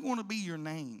 We want to be your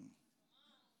name.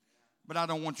 But I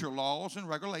don't want your laws and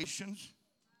regulations.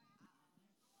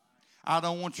 I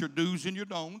don't want your do's and your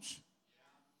don'ts.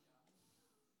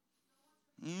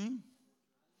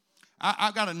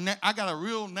 I got a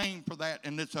real name for that,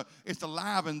 and it's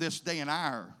alive in this day and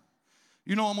hour.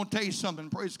 You know, I'm going to tell you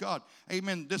something. Praise God.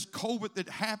 Amen. This COVID that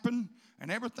happened and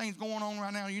everything's going on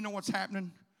right now, you know what's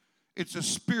happening? It's a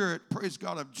spirit, praise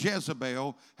God, of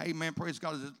Jezebel. Amen. Praise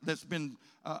God, that's been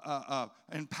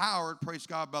empowered, praise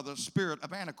God, by the spirit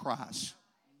of Antichrist.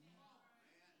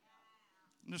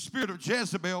 The spirit of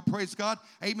Jezebel, praise God.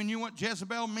 Amen. You know what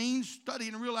Jezebel means? Study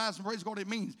and realize and praise God it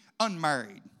means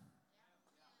unmarried.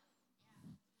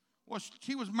 Well,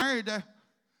 she was married to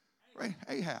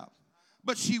Ahab,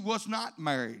 but she was not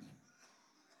married.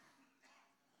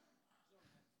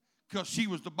 Because she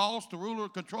was the boss, the ruler,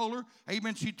 controller.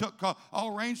 Amen. She took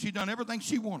all reign. She done everything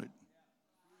she wanted.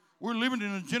 We're living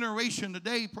in a generation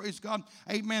today, praise God,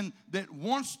 amen, that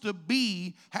wants to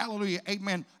be, hallelujah,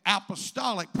 amen,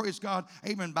 apostolic, praise God,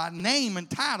 amen, by name and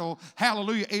title,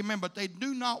 hallelujah, amen, but they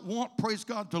do not want, praise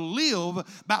God, to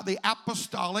live by the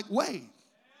apostolic way.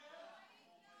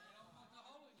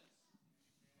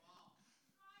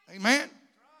 Amen.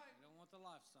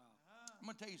 I'm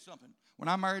going to tell you something. When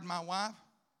I married my wife,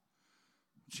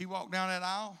 she walked down that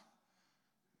aisle.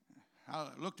 I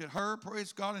looked at her,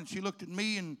 praise God, and she looked at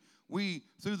me, and we,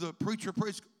 through the preacher,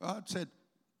 praise God, said,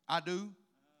 I do,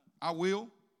 I will.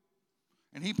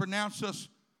 And he pronounced us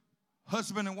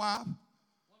husband and wife.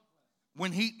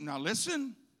 Now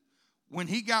listen, when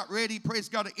he got ready, praise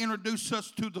God, to introduce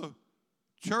us to the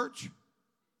church,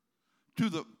 to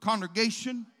the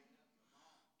congregation,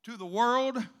 to the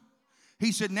world,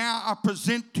 he said, now I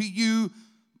present to you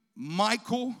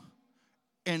Michael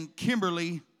and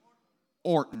Kimberly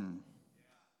Orten.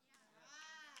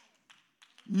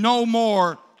 No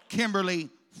more Kimberly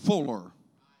Fuller.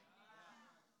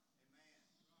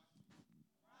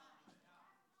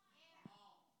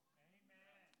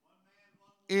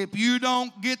 If you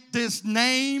don't get this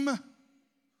name,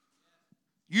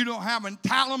 you don't have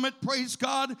entitlement, praise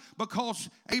God, because,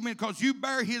 amen, because you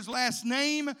bear his last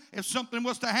name. If something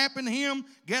was to happen to him,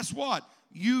 guess what?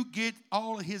 You get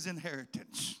all of his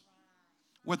inheritance.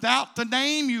 Without the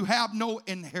name, you have no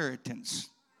inheritance.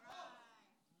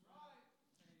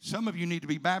 Some of you need to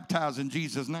be baptized in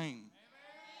Jesus' name.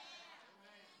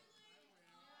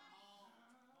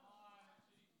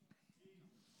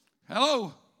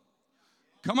 Hello.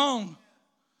 Come on.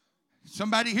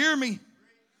 Somebody hear me.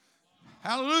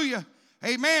 Hallelujah.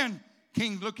 Amen.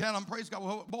 King looked at him. Praise God.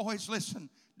 Well, boys, listen.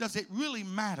 Does it really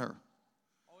matter?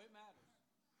 Oh, it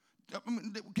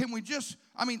matters. Can we just,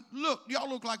 look, y'all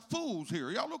look like fools here.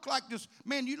 Y'all look like this,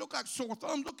 man, you look like sore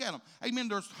thumbs. Look at them. Amen.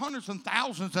 There's hundreds and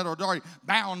thousands that are already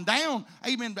bowing down.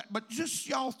 Amen. But just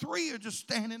y'all three are just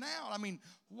standing out.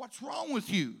 What's wrong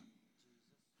with you?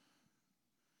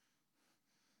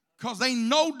 Because they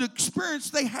know the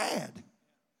experience they had.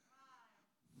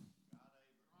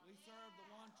 We serve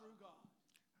the one true God.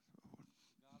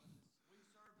 We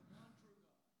serve the one true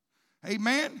God.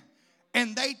 Amen.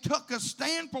 And they took a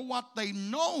stand for what they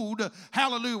knowed,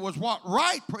 hallelujah, was what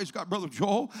right. Praise God, Brother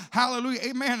Joel. Hallelujah,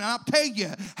 amen. And I'll tell you,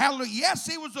 hallelujah, yes,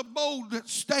 it was a bold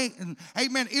statement.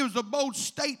 Amen. It was a bold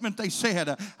statement they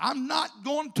said. I'm not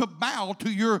going to bow to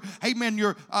your, amen,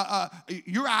 your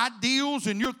ideals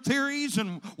and your theories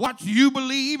and what you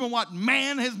believe and what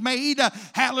man has made.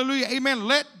 Hallelujah, amen.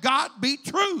 Let God be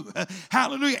true.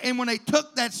 Hallelujah. And when they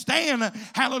took that stand,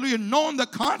 hallelujah, knowing the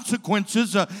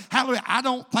consequences, hallelujah, I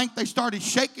don't think they started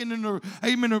shaking in their,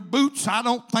 amen, their boots. I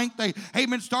don't think they,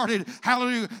 amen, started,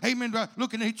 hallelujah, amen,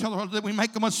 looking at each other. Did we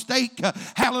make a mistake?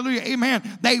 Hallelujah,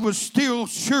 amen. They were still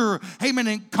sure, amen,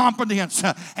 in confidence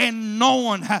and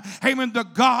knowing, amen, the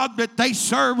God that they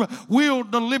serve will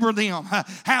deliver them.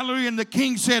 Hallelujah. And the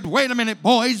king said, wait a minute,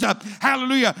 boys.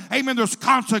 Hallelujah, amen, there's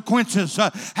consequences.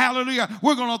 Hallelujah,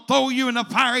 we're going to throw you in the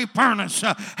fiery furnace.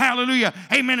 Hallelujah,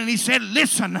 amen. And he said,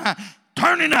 listen,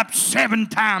 turn it up 7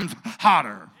 times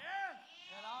hotter.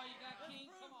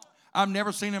 I've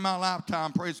never seen in my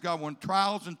lifetime, praise God, when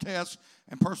trials and tests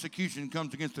and persecution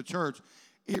comes against the church,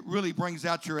 it really brings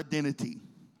out your identity.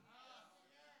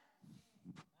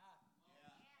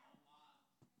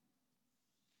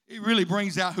 It really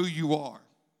brings out who you are.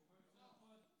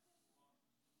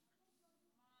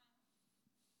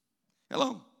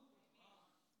 Hello?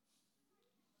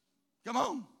 Come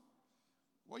on.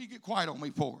 What do you get quiet on me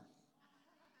for?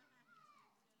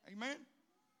 Amen?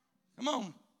 Come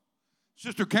on.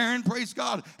 Sister Karen, praise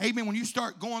God. Amen. When you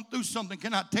start going through something,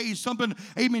 can I tell you something?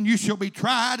 Amen. You shall be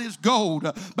tried as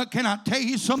gold. But can I tell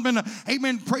you something?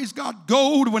 Amen. Praise God.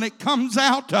 Gold, when it comes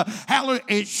out, hallelujah,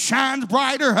 it shines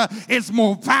brighter. It's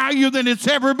more value than it's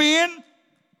ever been.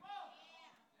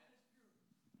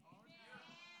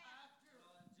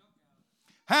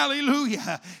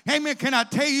 Hallelujah. Amen. Can I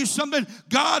tell you something?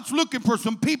 God's looking for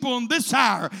some people in this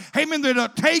hour. Amen. That'll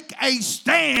take a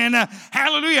stand.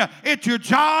 Hallelujah. At your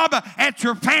job, at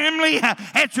your family,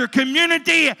 at your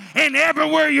community, and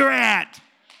everywhere you're at.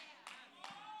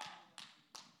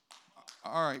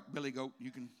 All right, Billy Goat,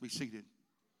 you can be seated.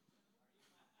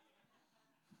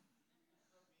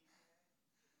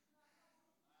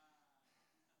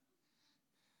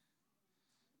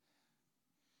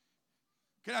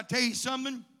 Can I tell you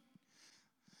something?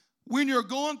 When you're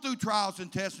going through trials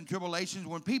and tests and tribulations,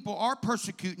 when people are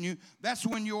persecuting you, that's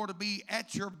when you ought to be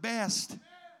at your best.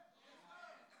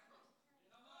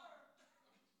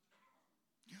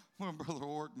 Well, Brother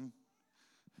Orten,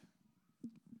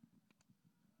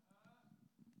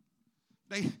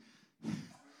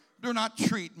 they're not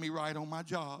treating me right on my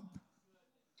job.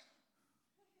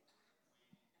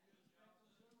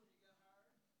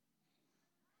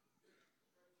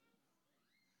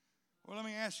 Well, let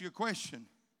me ask you a question.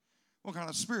 What kind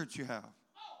of spirit you have?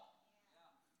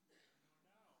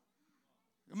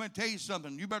 I'm going to tell you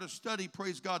something. You better study,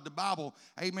 praise God, the Bible.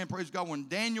 Amen, praise God. When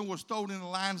Daniel was thrown in the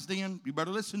lion's den, you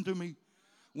better listen to me.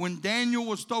 When Daniel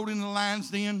was thrown in the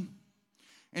lion's den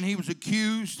and he was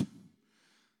accused,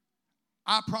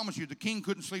 I promise you, the king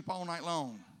couldn't sleep all night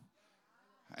long.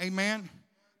 Amen.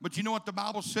 But you know what the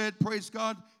Bible said, praise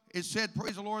God? It said,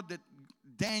 praise the Lord, that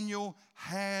Daniel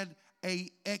had an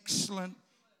excellent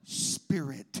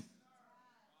spirit.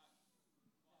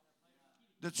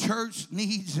 The church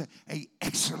needs an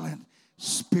excellent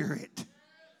spirit.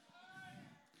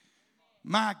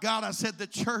 My God, I said the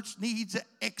church needs an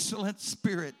excellent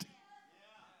spirit.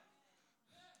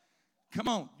 Come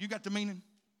on, you got the meaning?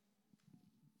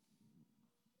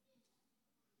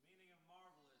 Meaning of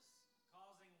marvelous,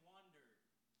 causing wonder,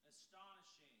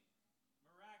 astonishing,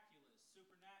 miraculous,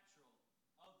 supernatural,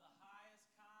 of the highest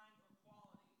kind or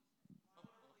quality.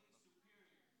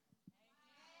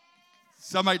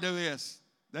 Somebody do this.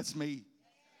 That's me.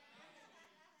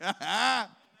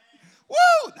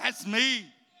 Woo! That's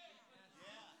me.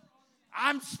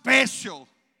 I'm special.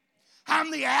 I'm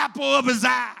the apple of his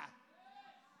eye.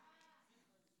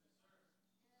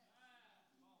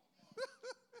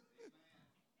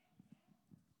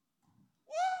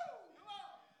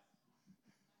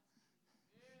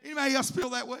 Anybody else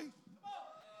feel that way?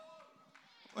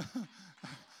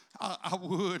 I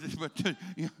would, but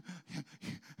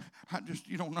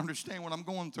you don't understand what I'm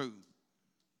going through.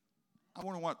 I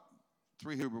wonder what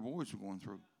 3 Hebrew boys were going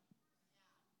through.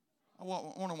 I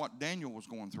wonder what Daniel was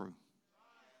going through.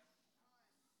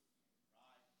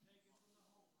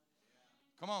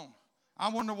 Come on. I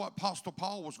wonder what Apostle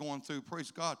Paul was going through,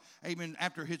 praise God. Amen,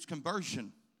 after his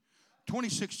conversion.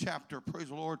 26th chapter, praise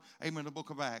the Lord. Amen, the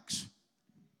book of Acts.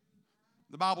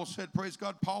 The Bible said, praise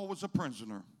God, Paul was a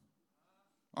prisoner.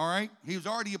 All right? He was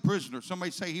already a prisoner.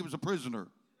 Somebody say he was a prisoner.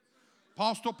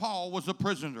 Apostle Paul was a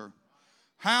prisoner.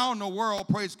 How in the world,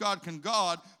 praise God, can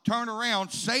God turn around,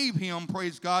 save him,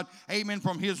 praise God, amen,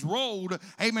 from his road,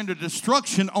 amen, to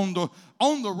destruction on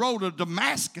the road of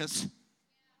Damascus?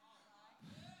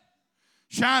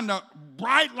 Shined a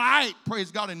bright light,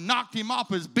 praise God, and knocked him off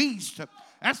his beast.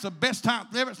 That's the best time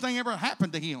everything ever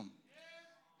happened to him.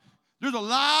 There's a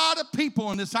lot of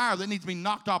people in this hour that need to be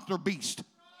knocked off their beast.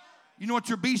 You know what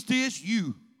your beast is?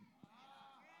 You.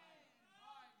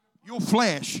 Your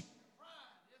flesh.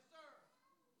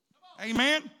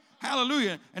 Amen.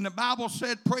 Hallelujah. And the Bible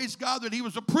said, praise God, that he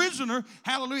was a prisoner.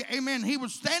 Hallelujah. Amen. He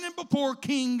was standing before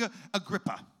King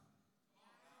Agrippa,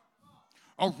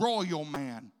 a royal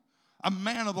man. A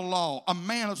man of the law, a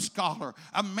man of scholar,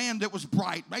 a man that was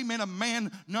bright. Amen. A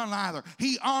man none either.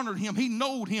 He honored him. He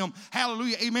knowed him.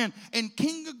 Hallelujah. Amen. And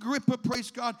King Agrippa, praise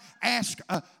God, asked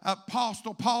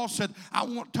Apostle Paul, said, I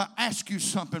want to ask you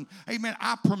something. Amen.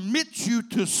 I permit you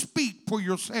to speak for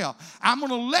yourself. I'm going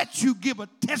to let you give a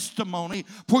testimony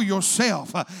for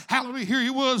yourself. Hallelujah. Here he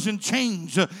was in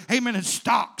chains. Amen. In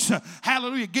stocks.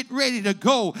 Hallelujah. Get ready to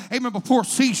go. Amen. Before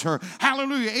Caesar.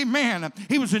 Hallelujah. Amen.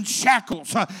 He was in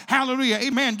shackles. Hallelujah.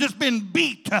 Amen. Just been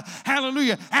beat.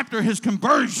 Hallelujah. After his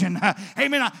conversion.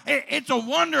 Amen. It's a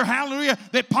wonder, hallelujah,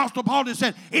 that Apostle Paul just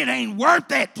said, it ain't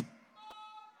worth it.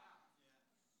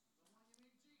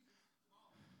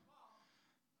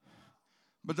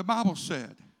 But the Bible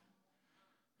said,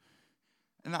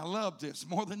 and I love this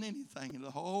more than anything in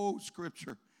the whole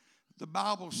scripture, the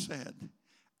Bible said,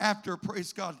 after,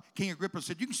 praise God, King Agrippa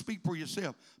said, you can speak for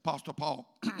yourself. Apostle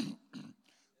Paul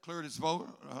cleared his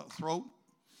throat.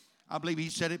 I believe he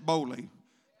said it boldly.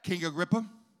 King Agrippa,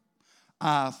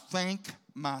 I think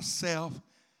myself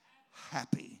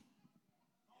happy.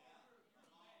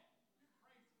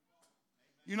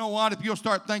 You know what? If you'll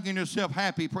start thinking yourself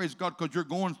happy, praise God, because you're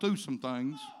going through some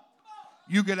things,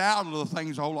 you get out of the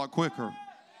things a whole lot quicker.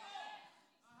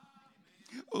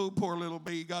 Oh, poor little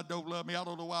me. God don't love me. I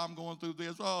don't know why I'm going through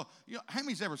this. Oh, you know, how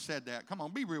many's ever said that? Come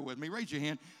on, be real with me. Raise your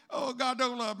hand. Oh, God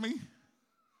don't love me.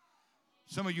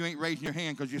 Some of you ain't raising your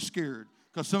hand because you're scared.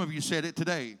 Because some of you said it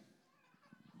today.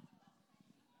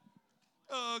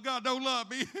 Oh, God don't love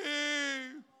me.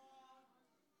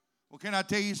 Well, can I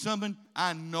tell you something?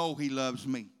 I know he loves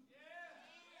me.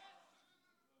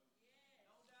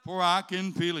 For I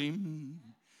can feel him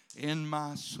in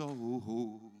my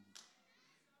soul.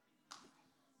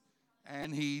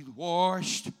 And he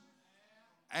washed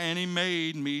and he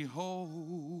made me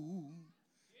whole.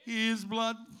 His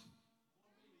blood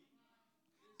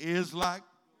is like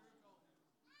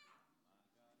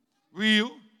real,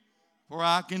 for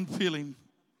I can feel him.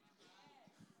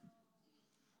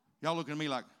 Y'all looking at me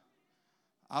like,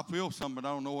 I feel something, but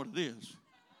I don't know what it is.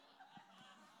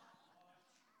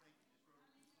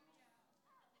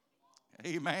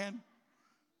 Amen.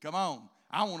 Come on.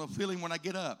 I want to feel him when I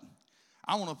get up.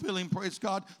 I want to feel him, praise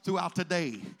God, throughout the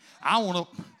day. I want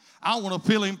to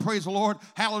feel him, praise the Lord,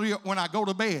 hallelujah, when I go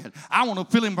to bed. I want to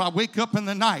feel him when I wake up in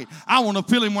the night. I want to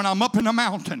feel him when I'm up in the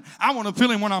mountain. I want to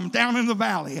feel him when I'm down in the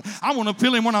valley. I want to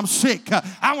feel him when I'm sick.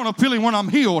 I want to feel him when I'm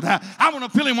healed. I want to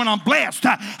feel him when I'm blessed.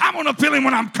 I want to feel him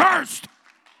when I'm cursed.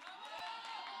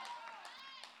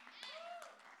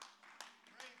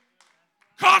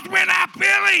 Because when I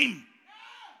feel him,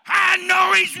 I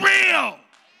know he's real.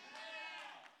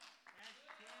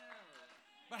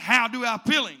 But how do I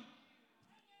feel him?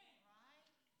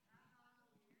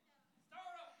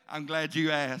 I'm glad you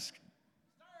asked.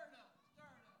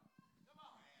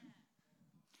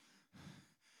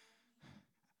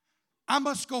 I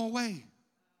must go away.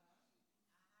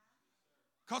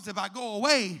 Because if I go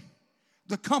away,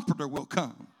 the Comforter will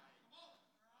come.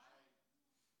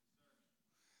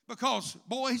 Because,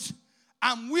 boys,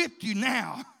 I'm with you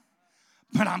now,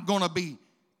 but I'm going to be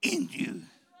in you.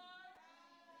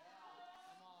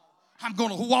 I'm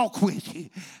going to walk with you.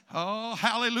 Oh,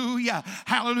 hallelujah.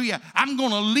 Hallelujah. I'm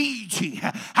going to lead you.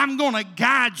 I'm going to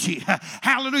guide you.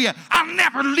 Hallelujah. I'll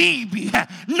never leave you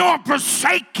nor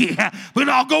forsake you, but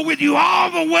I'll go with you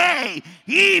all the way,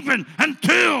 even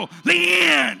until the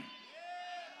end.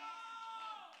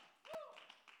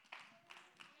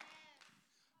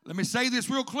 Let me say this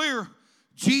real clear.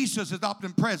 Jesus is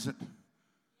omnipresent.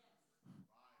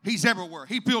 He's everywhere.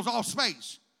 He fills all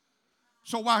space.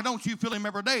 So why don't you feel him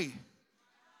every day?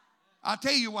 I'll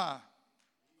tell you why.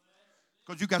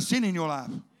 Because you got sin in your life.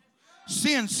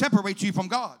 Sin separates you from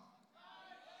God.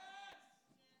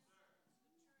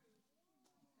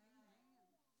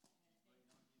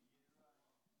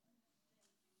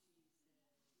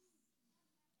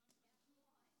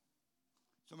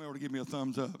 Somebody ought to give me a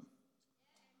thumbs up.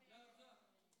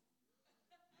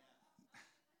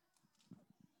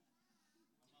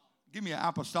 Give me an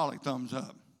apostolic thumbs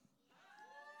up.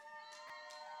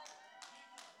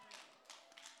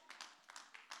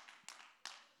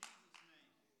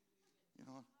 You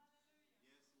know?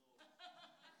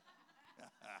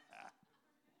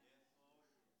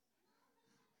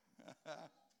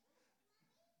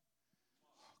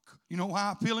 You know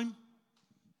why I feel him?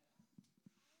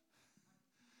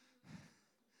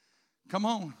 Come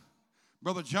on,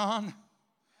 Brother John.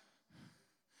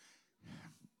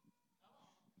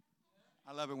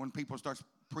 I love it when people start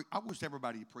I wish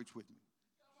everybody would preach with me.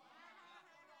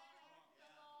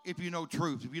 If you know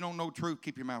truth. If you don't know truth,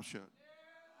 keep your mouth shut.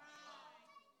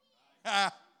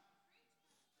 Amen.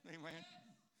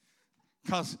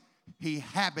 Because he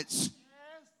habits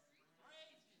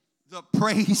the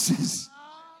praises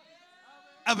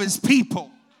of his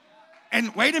people.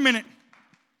 And wait a minute.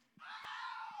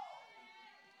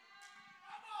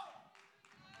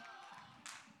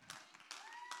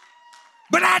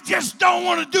 But I just don't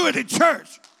want to do it at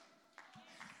church.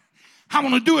 I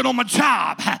want to do it on my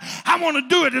job. I want to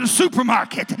do it in a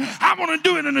supermarket. I want to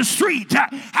do it in the street.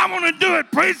 I want to do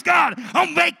it, praise God,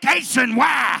 on vacation.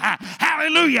 Why?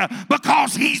 Hallelujah.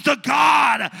 Because he's the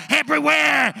God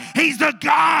everywhere. He's the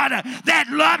God that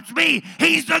loves me.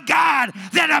 He's the God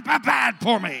that provides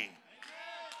for me.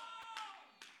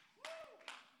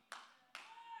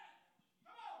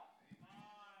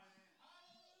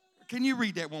 Can you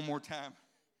read that one more time?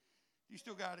 You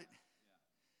still got it?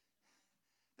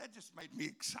 That just made me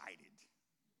excited.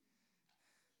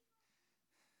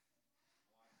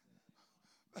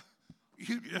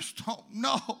 You just don't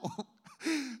know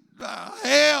the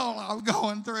hell I'm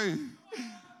going through.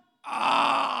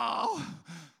 Oh,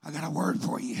 I got a word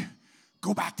for you.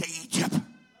 Go back to Egypt.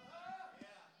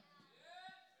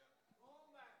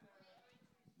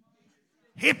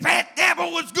 If that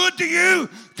devil was good to you,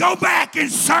 go back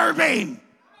and serve him.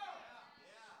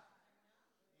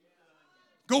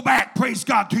 Go back, praise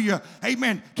God, to your,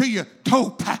 amen, to your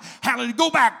dope. Hallelujah. Go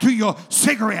back to your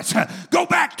cigarettes. Go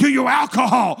back to your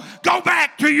alcohol. Go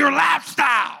back to your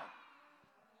lifestyle.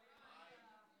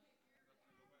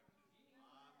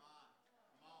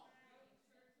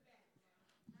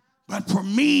 But for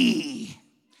me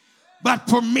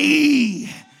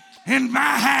in my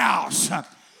house,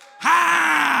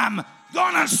 I'm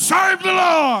going to serve the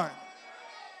Lord.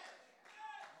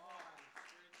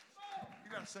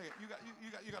 You got to say it.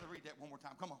 You got to read that one more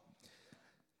time. Come on.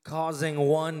 Causing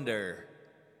wonder,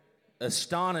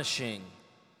 astonishing,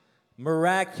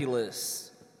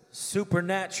 miraculous,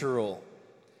 supernatural,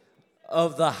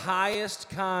 of the highest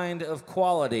kind of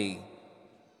quality,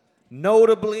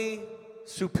 notably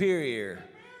superior.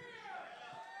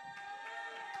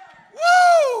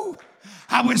 Woo!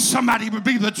 I wish somebody would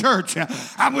be the church.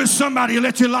 I wish somebody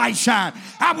let your light shine.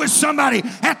 I wish somebody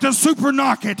at the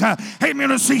supermarket, amen,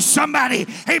 to see somebody,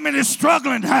 amen, is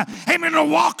struggling, amen, to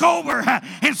walk over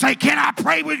and say, can I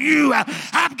pray with you?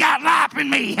 I've got life in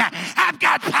me. I've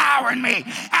got power in me.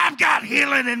 I've got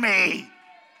healing in me.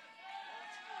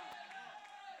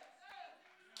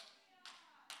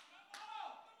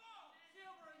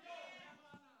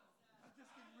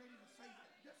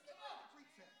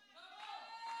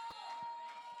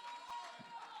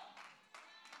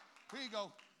 Here you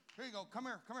go. Here you go. Come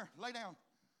here. Come here. Lay down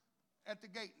at the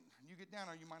gate. You get down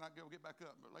there, you might not be able to get back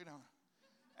up, but lay down.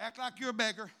 Act like you're a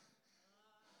beggar.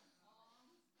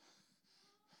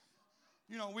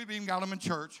 You know, we've even got them in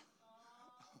church.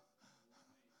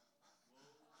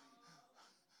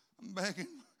 I'm begging,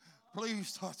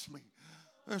 please touch me.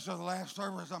 This is the last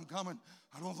service I'm coming.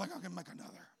 I don't think I can make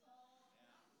another.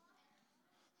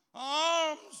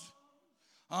 Arms.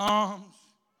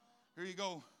 Here you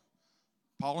go.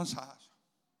 Paul and Silas.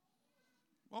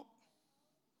 Well,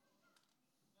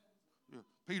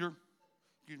 Peter,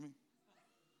 excuse me.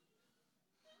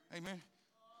 Amen.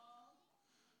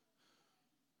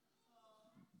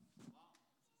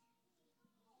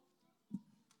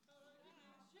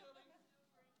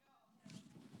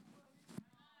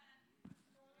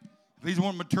 If he's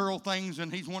wanting material things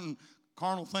and he's wanting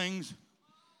carnal things,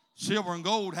 silver and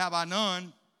gold have I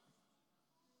none.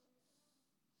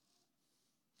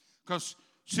 Because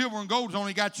silver and gold's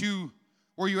only got you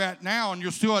where you're at now, and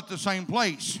you're still at the same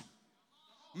place.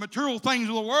 Material things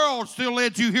of the world still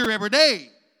lead you here every day.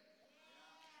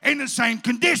 In the same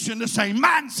condition, the same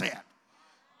mindset.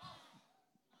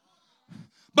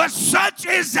 But such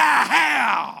as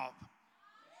I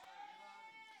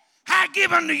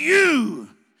give unto you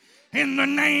in the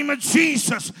name of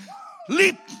Jesus.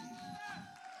 Leap.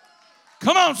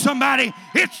 Come on, somebody.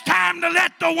 It's time to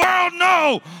let the world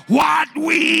know what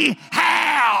we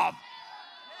have.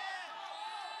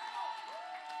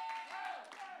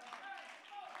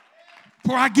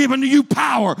 For I give unto you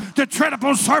power to tread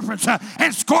upon serpents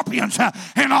and scorpions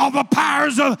and all the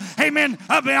powers of, amen,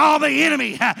 of all the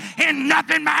enemy. And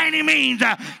nothing by any means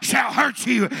shall hurt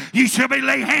you. You shall be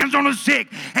lay hands on the sick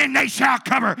and they shall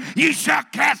cover. You shall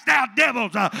cast out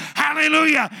devils.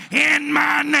 Hallelujah. In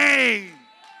my name.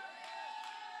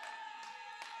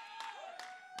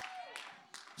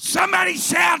 Somebody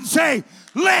shout and say,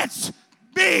 let's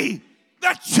be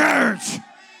the church.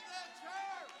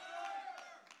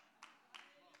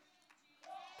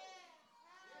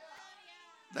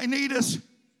 They need us.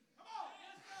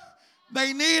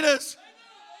 They need us.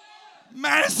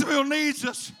 Madisonville needs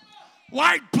us.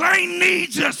 White Plain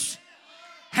needs us.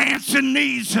 Hanson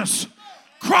needs us.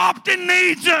 Crofton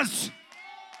needs us.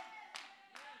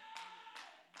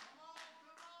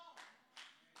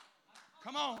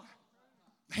 Come on.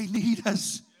 They need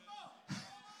us.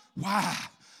 Why?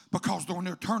 Because when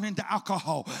they're turning to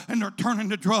alcohol and they're turning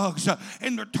to drugs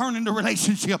and they're turning to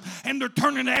relationship and they're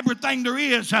turning to everything there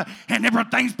is and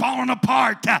everything's falling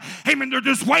apart. Amen. They're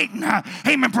just waiting.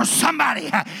 Amen. For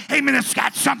somebody. Amen. That's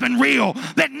got something real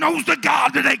that knows the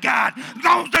God that they got.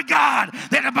 Knows the God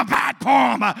that will provide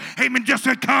for them. Amen. Just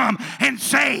to come and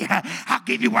say, I'll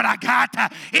give you what I got.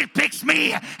 It fixed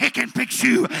me. It can fix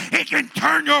you. It can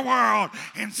turn your world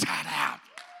inside out.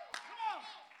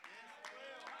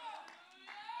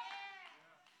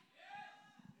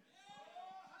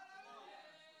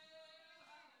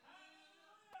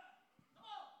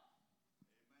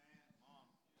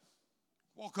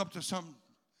 Walk up to some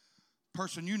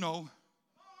person you know,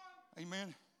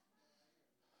 amen.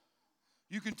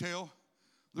 You can tell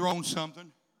they're on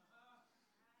something.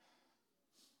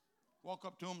 Walk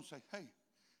up to them and say, hey,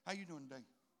 how you doing today?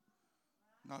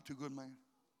 Not too good, man.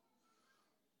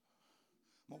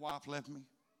 My wife left me.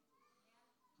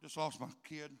 Just lost my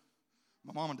kid.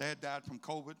 My mom and dad died from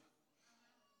COVID.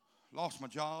 Lost my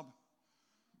job.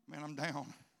 Man, I'm down.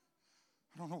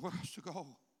 I don't know where else to go.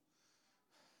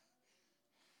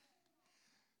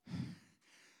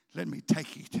 Let me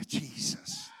take you to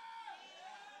Jesus.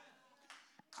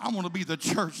 I want to be the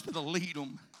church that'll lead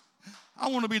them. I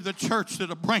want to be the church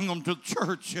that'll bring them to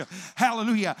church.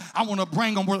 Hallelujah. I want to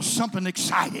bring them with something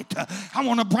excited. I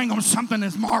want to bring them something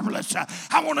that's marvelous.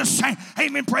 I want to say,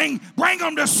 amen, bring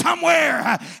them to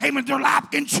somewhere. Amen, their life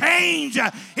can change.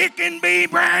 It can be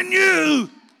brand new.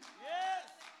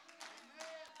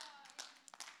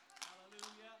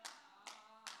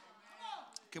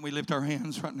 Can we lift our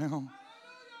hands right now?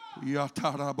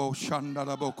 Yatarabo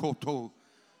shandarabo koto.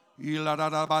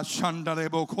 Ilaraba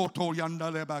shandarebo koto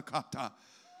yandareba kata.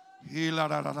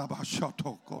 Ilaraba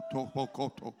shato koto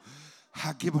bokoto.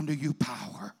 I give unto you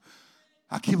power.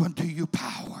 I give unto you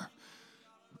power.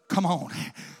 Come on.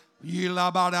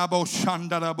 Ilabarabo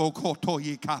shandarabo koto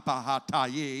yikapa hata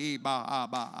ye ba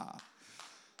ba.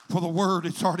 For the word,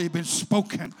 it's already been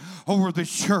spoken over the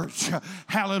church.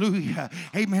 Hallelujah.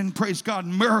 Amen. Praise God.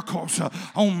 Miracles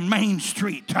on Main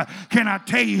Street. Can I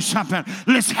tell you something?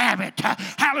 Let's have it.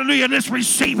 Hallelujah. Let's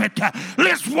receive it.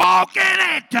 Let's walk in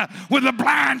it. Where the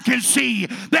blind can see,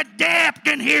 the deaf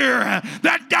can hear,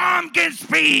 the dumb can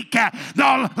speak,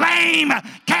 the lame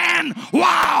can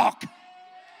walk.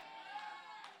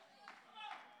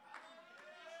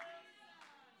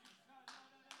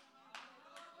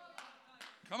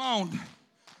 Come on.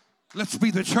 Let's be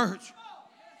the church.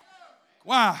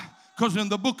 Why? Because in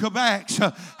the book of Acts,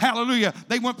 hallelujah,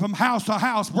 they went from house to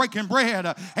house breaking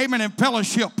bread, amen, in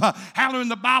fellowship. Hallelujah,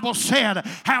 the Bible said,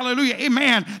 hallelujah,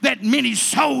 amen, that many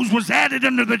souls was added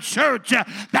into the church.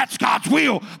 That's God's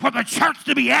will for the church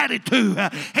to be added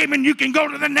to. Amen, you can go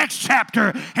to the next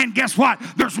chapter and guess what?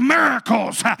 There's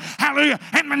miracles. Hallelujah,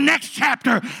 and the next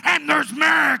chapter and there's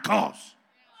miracles.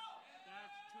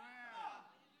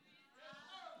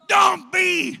 don't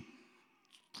be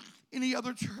any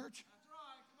other church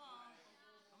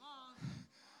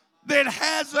that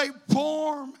has a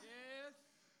form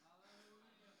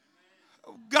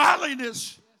of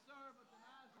godliness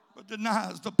but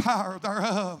denies the power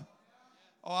thereof.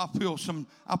 Oh, I feel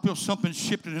something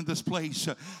shifting in this place.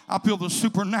 I feel the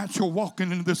supernatural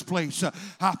walking in this place.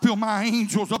 I feel my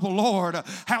angels of the Lord,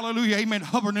 hallelujah, amen,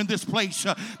 hovering in this place.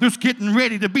 There's getting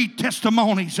ready to be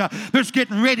testimonies. There's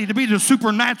getting ready to be the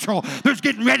supernatural. There's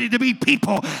getting ready to be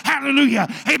people, hallelujah,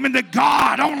 amen, that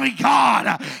God, only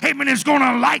God, amen, is going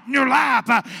to lighten your life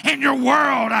and your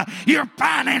world, your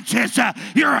finances,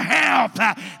 your health.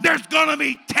 There's going to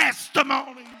be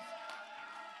testimonies.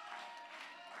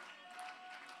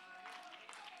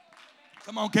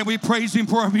 Come on, can we praise him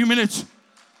for a few minutes?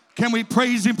 Can we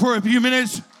praise him for a few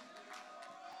minutes?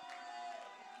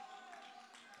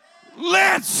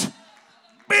 Let's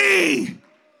be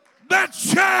the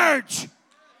church.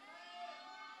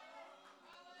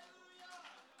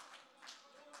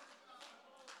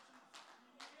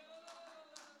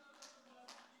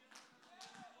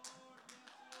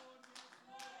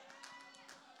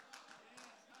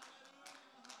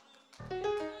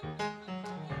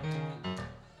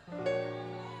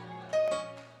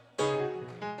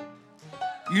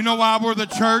 You know why we're the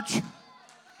church?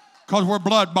 Because we're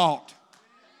blood bought.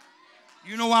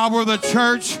 You know why we're the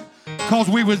church? Because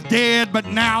we was dead, but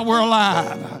now we're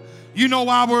alive. You know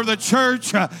why we're the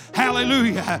church?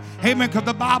 Hallelujah. Amen. Because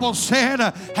the Bible said,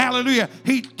 hallelujah,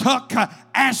 he took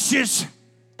ashes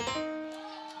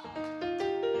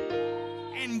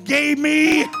and gave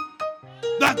me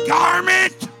the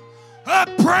garment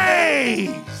of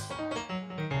praise.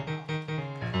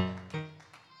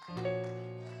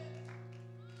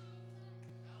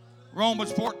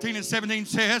 Romans 14:17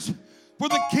 says, for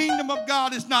the kingdom of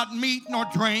God is not meat nor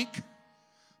drink,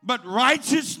 but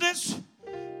righteousness,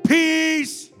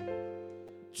 peace,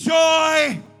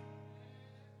 joy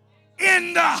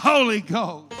in the Holy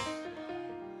Ghost.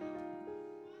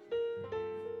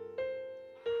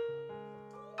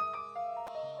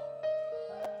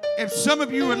 If some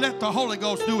of you would let the Holy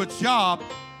Ghost do its job,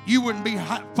 you wouldn't be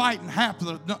fighting half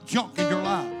of the junk in your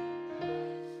life.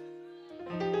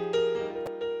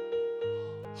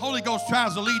 Holy Ghost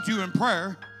tries to lead you in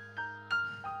prayer,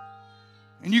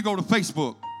 and you go to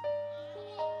Facebook.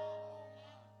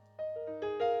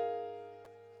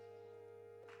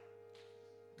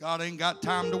 God ain't got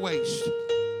time to waste.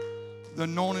 The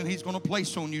anointing he's going to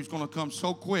place on you is going to come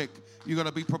so quick, you're going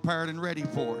to be prepared and ready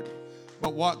for it.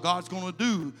 But what God's going to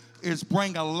do is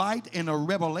bring a light and a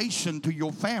revelation to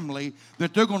your family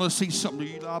that they're going to see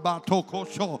something.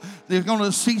 They're going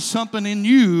to see something in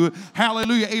you,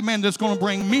 hallelujah, amen, that's going to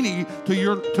bring many to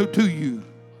you.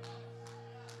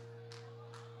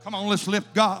 Come on, let's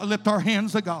lift our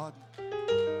hands to God.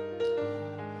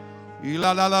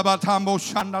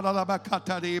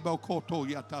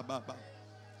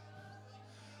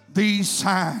 These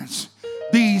signs.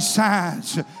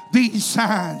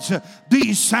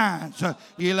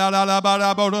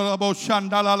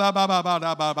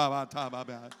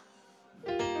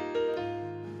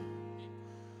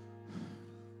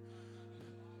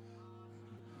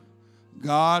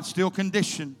 God's still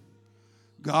conditioned.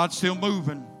 God's still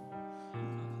moving.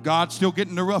 God's still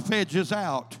getting the rough edges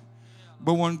out.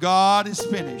 But when God is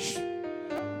finished,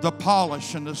 the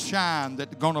polish and the shine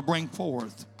that's going to bring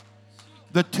forth,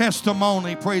 the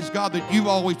testimony, praise God, that you've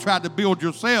always tried to build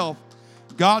yourself,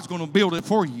 God's going to build it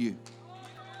for you.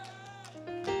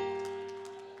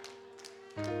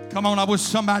 Come on, I wish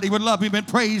somebody would love him and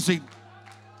praise him.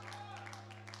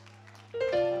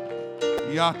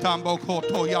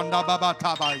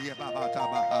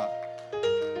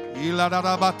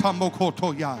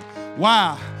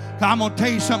 Why? I'm going to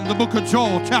tell you something. The book of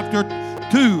Joel, chapter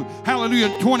 2,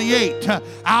 hallelujah, 28.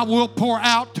 I will pour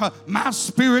out my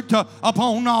spirit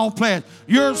upon all flesh.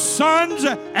 Your sons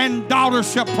and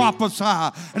daughters shall prophesy,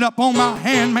 and upon my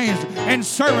handmaids and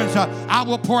servants I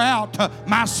will pour out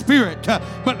my spirit.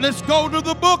 But let's go to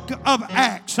the book of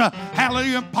Acts.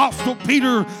 Hallelujah. Apostle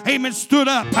Peter, amen, stood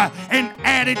up and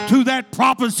added to that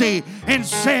prophecy and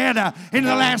said, in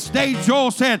the last days,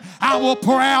 Joel said, I will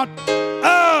pour out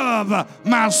of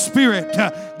my spirit.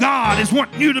 God is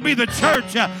wanting you to be the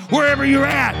church wherever you're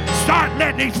at. Start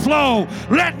letting it flow.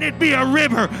 Letting it be a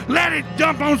river. Let it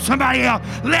dump on somebody else.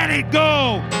 Let it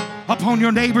go upon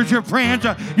your neighbors, your friends,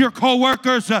 your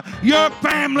co-workers, your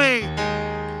family.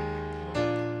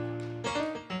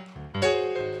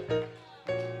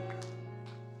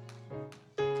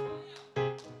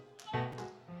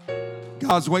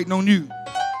 God's waiting on you.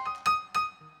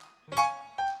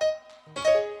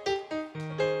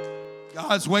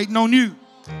 God's waiting on you.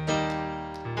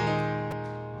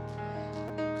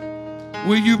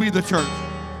 Will you be the church?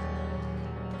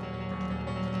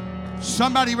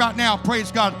 Somebody right now,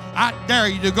 praise God, I dare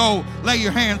you to go lay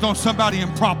your hands on somebody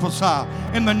and prophesy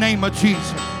in the name of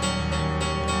Jesus.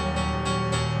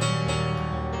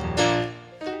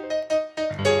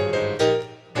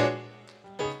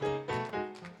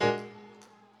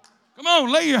 Come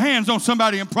on, lay your hands on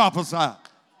somebody and prophesy.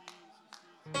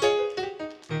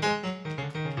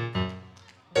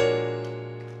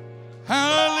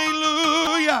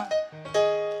 Hallelujah.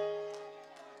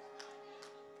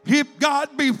 If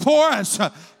God be for us,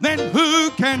 then who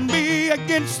can be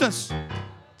against us?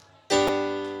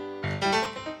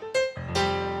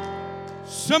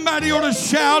 Somebody ought to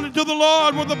shout into the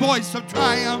Lord with a voice of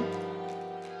triumph.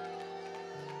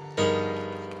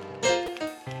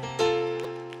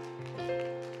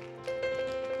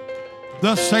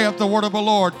 Thus saith the word of the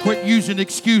Lord. Quit using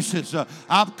excuses.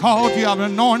 I've called you. I've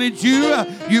anointed you.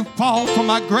 You fall from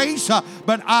my grace.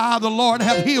 But I, the Lord,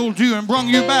 have healed you and brought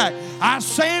you back. I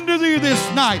say unto thee this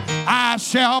night, I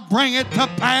shall bring it to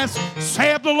pass,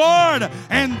 saith the Lord,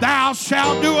 and thou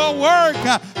shalt do a work,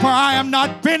 for I am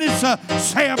not finished,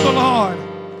 saith the Lord.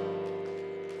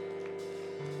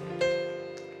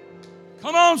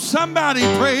 Come on, somebody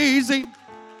praise him.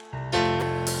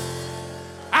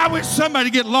 I wish somebody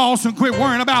get lost and quit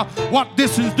worrying about what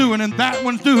this is doing and that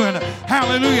one's doing.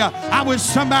 Hallelujah. I wish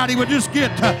somebody would just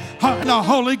get the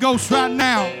Holy Ghost right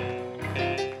now.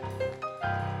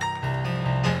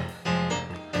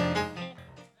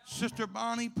 Sister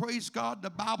Bonnie, praise God, the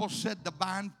Bible said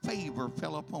divine favor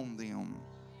fell upon them.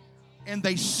 And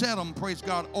they set them, praise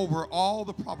God, over all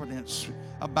the province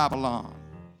of Babylon.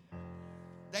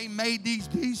 They made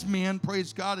these men,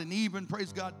 praise God, and even,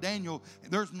 praise God, Daniel,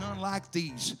 there's none like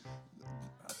these.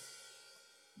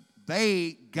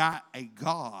 They got a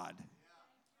God.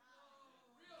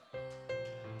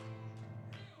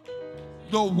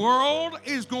 The world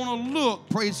is going to look,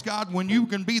 praise God, when you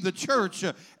can be the church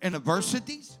in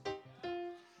adversities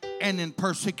and in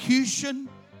persecution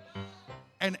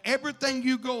and everything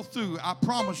you go through. I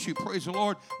promise you, praise the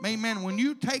Lord, amen, when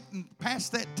you take and pass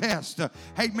that test,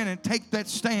 amen, and take that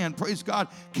stand, praise God,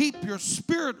 keep your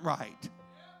spirit right.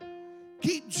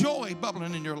 Keep joy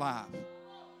bubbling in your life.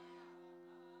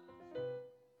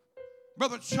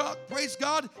 Brother Chuck, praise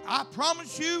God, I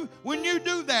promise you, when you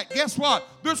do that, guess what?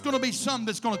 There's going to be some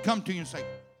that's going to come to you and say,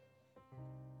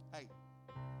 hey,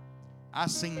 I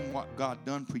seen what God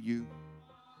done for you.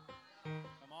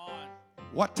 Come on.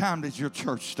 What time does your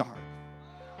church start?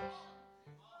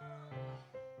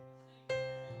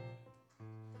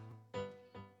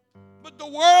 But the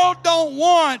world don't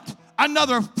want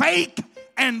another fake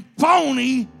and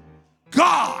phony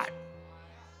God.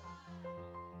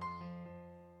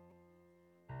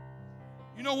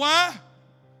 You know why?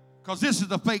 Because this is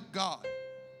the fake God.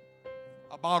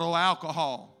 A bottle of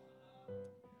alcohol.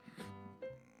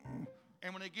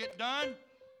 And when they get done, 3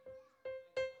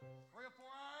 or 4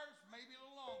 hours, maybe a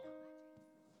little longer,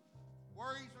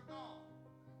 worries are gone.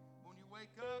 When you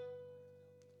wake up,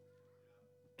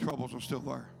 troubles are still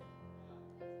there.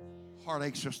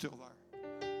 Heartaches are still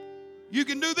there. You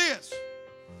can do this.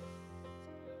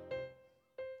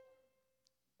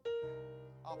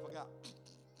 I forgot.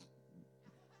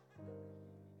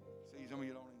 See, some of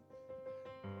you don't even.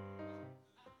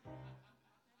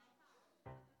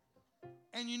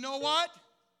 And you know what?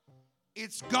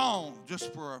 It's gone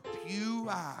just for a few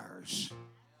hours.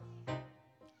 But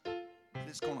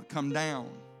it's going to come down.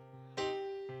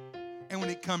 And when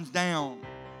it comes down,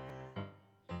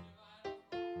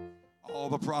 all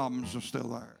the problems are still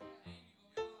there.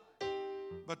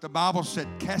 But the Bible said,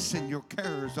 casting your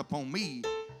cares upon me,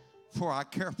 for I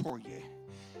care for you.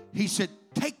 He said,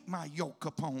 take my yoke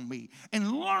upon me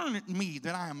and learn at me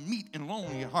that I am meek and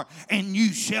lowly at heart, and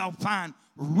you shall find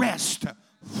rest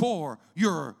for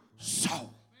your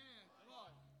soul.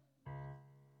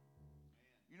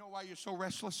 You know why you're so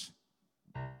restless?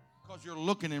 Because you're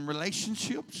looking in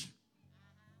relationships.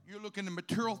 You're looking at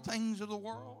material things of the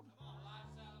world.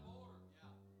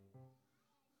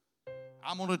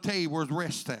 I'm going to tell you where's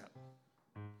rest at.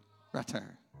 Right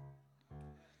there.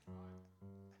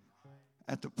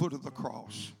 At the foot of the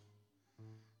cross.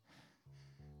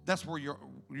 That's where you're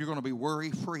going to be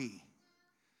worry-free.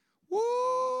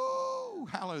 Woo!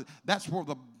 Hallelujah. That's where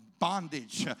the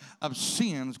bondage of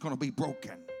sin is going to be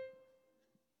broken.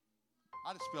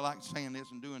 I just feel like saying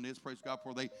this and doing this, praise God,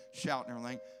 before they shout and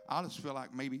everything. I just feel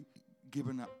like maybe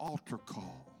giving an altar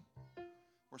call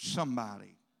for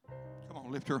somebody. Come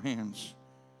on, lift your hands.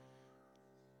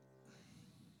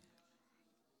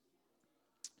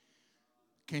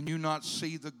 Can you not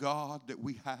see the God that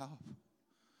we have?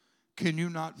 Can you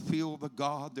not feel the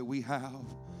God that we have?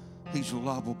 He's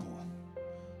lovable.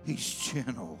 He's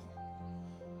gentle.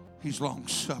 He's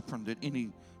long-suffering, that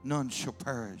none shall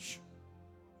perish.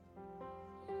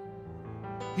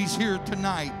 He's here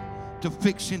tonight to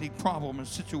fix any problem and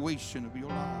situation of your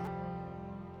life.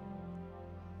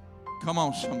 Come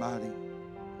on, somebody.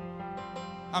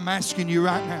 I'm asking you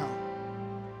right now.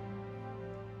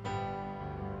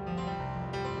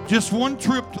 Just one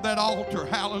trip to that altar,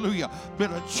 hallelujah,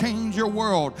 better change your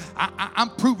world.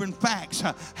 I'm proving facts,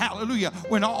 hallelujah.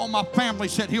 When all my family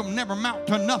said he'll never amount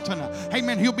to nothing,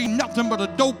 amen, he'll be nothing but a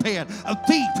dopehead, a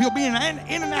thief. He'll be in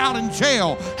and out in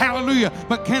jail, hallelujah.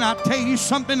 But can I tell you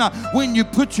something? When you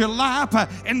put your life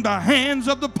in the hands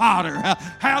of the potter,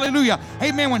 hallelujah,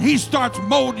 amen, when he starts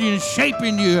molding and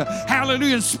shaping you,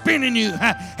 hallelujah, and spinning you,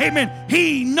 amen,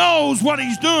 he knows what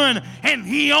he's doing, and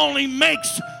he only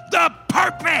makes the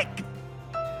perfect.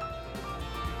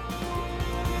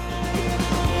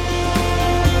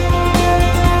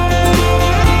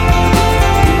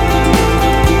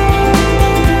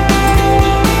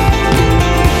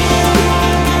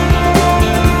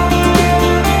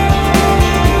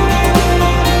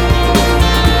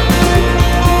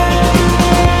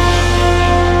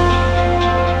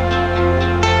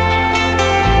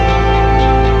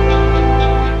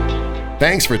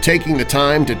 Thanks for taking the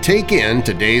time to take in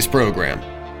today's program.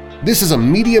 This is a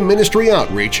media ministry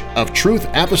outreach of Truth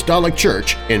Apostolic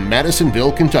Church in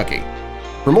Madisonville, Kentucky.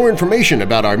 For more information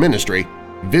about our ministry,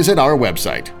 visit our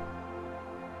website,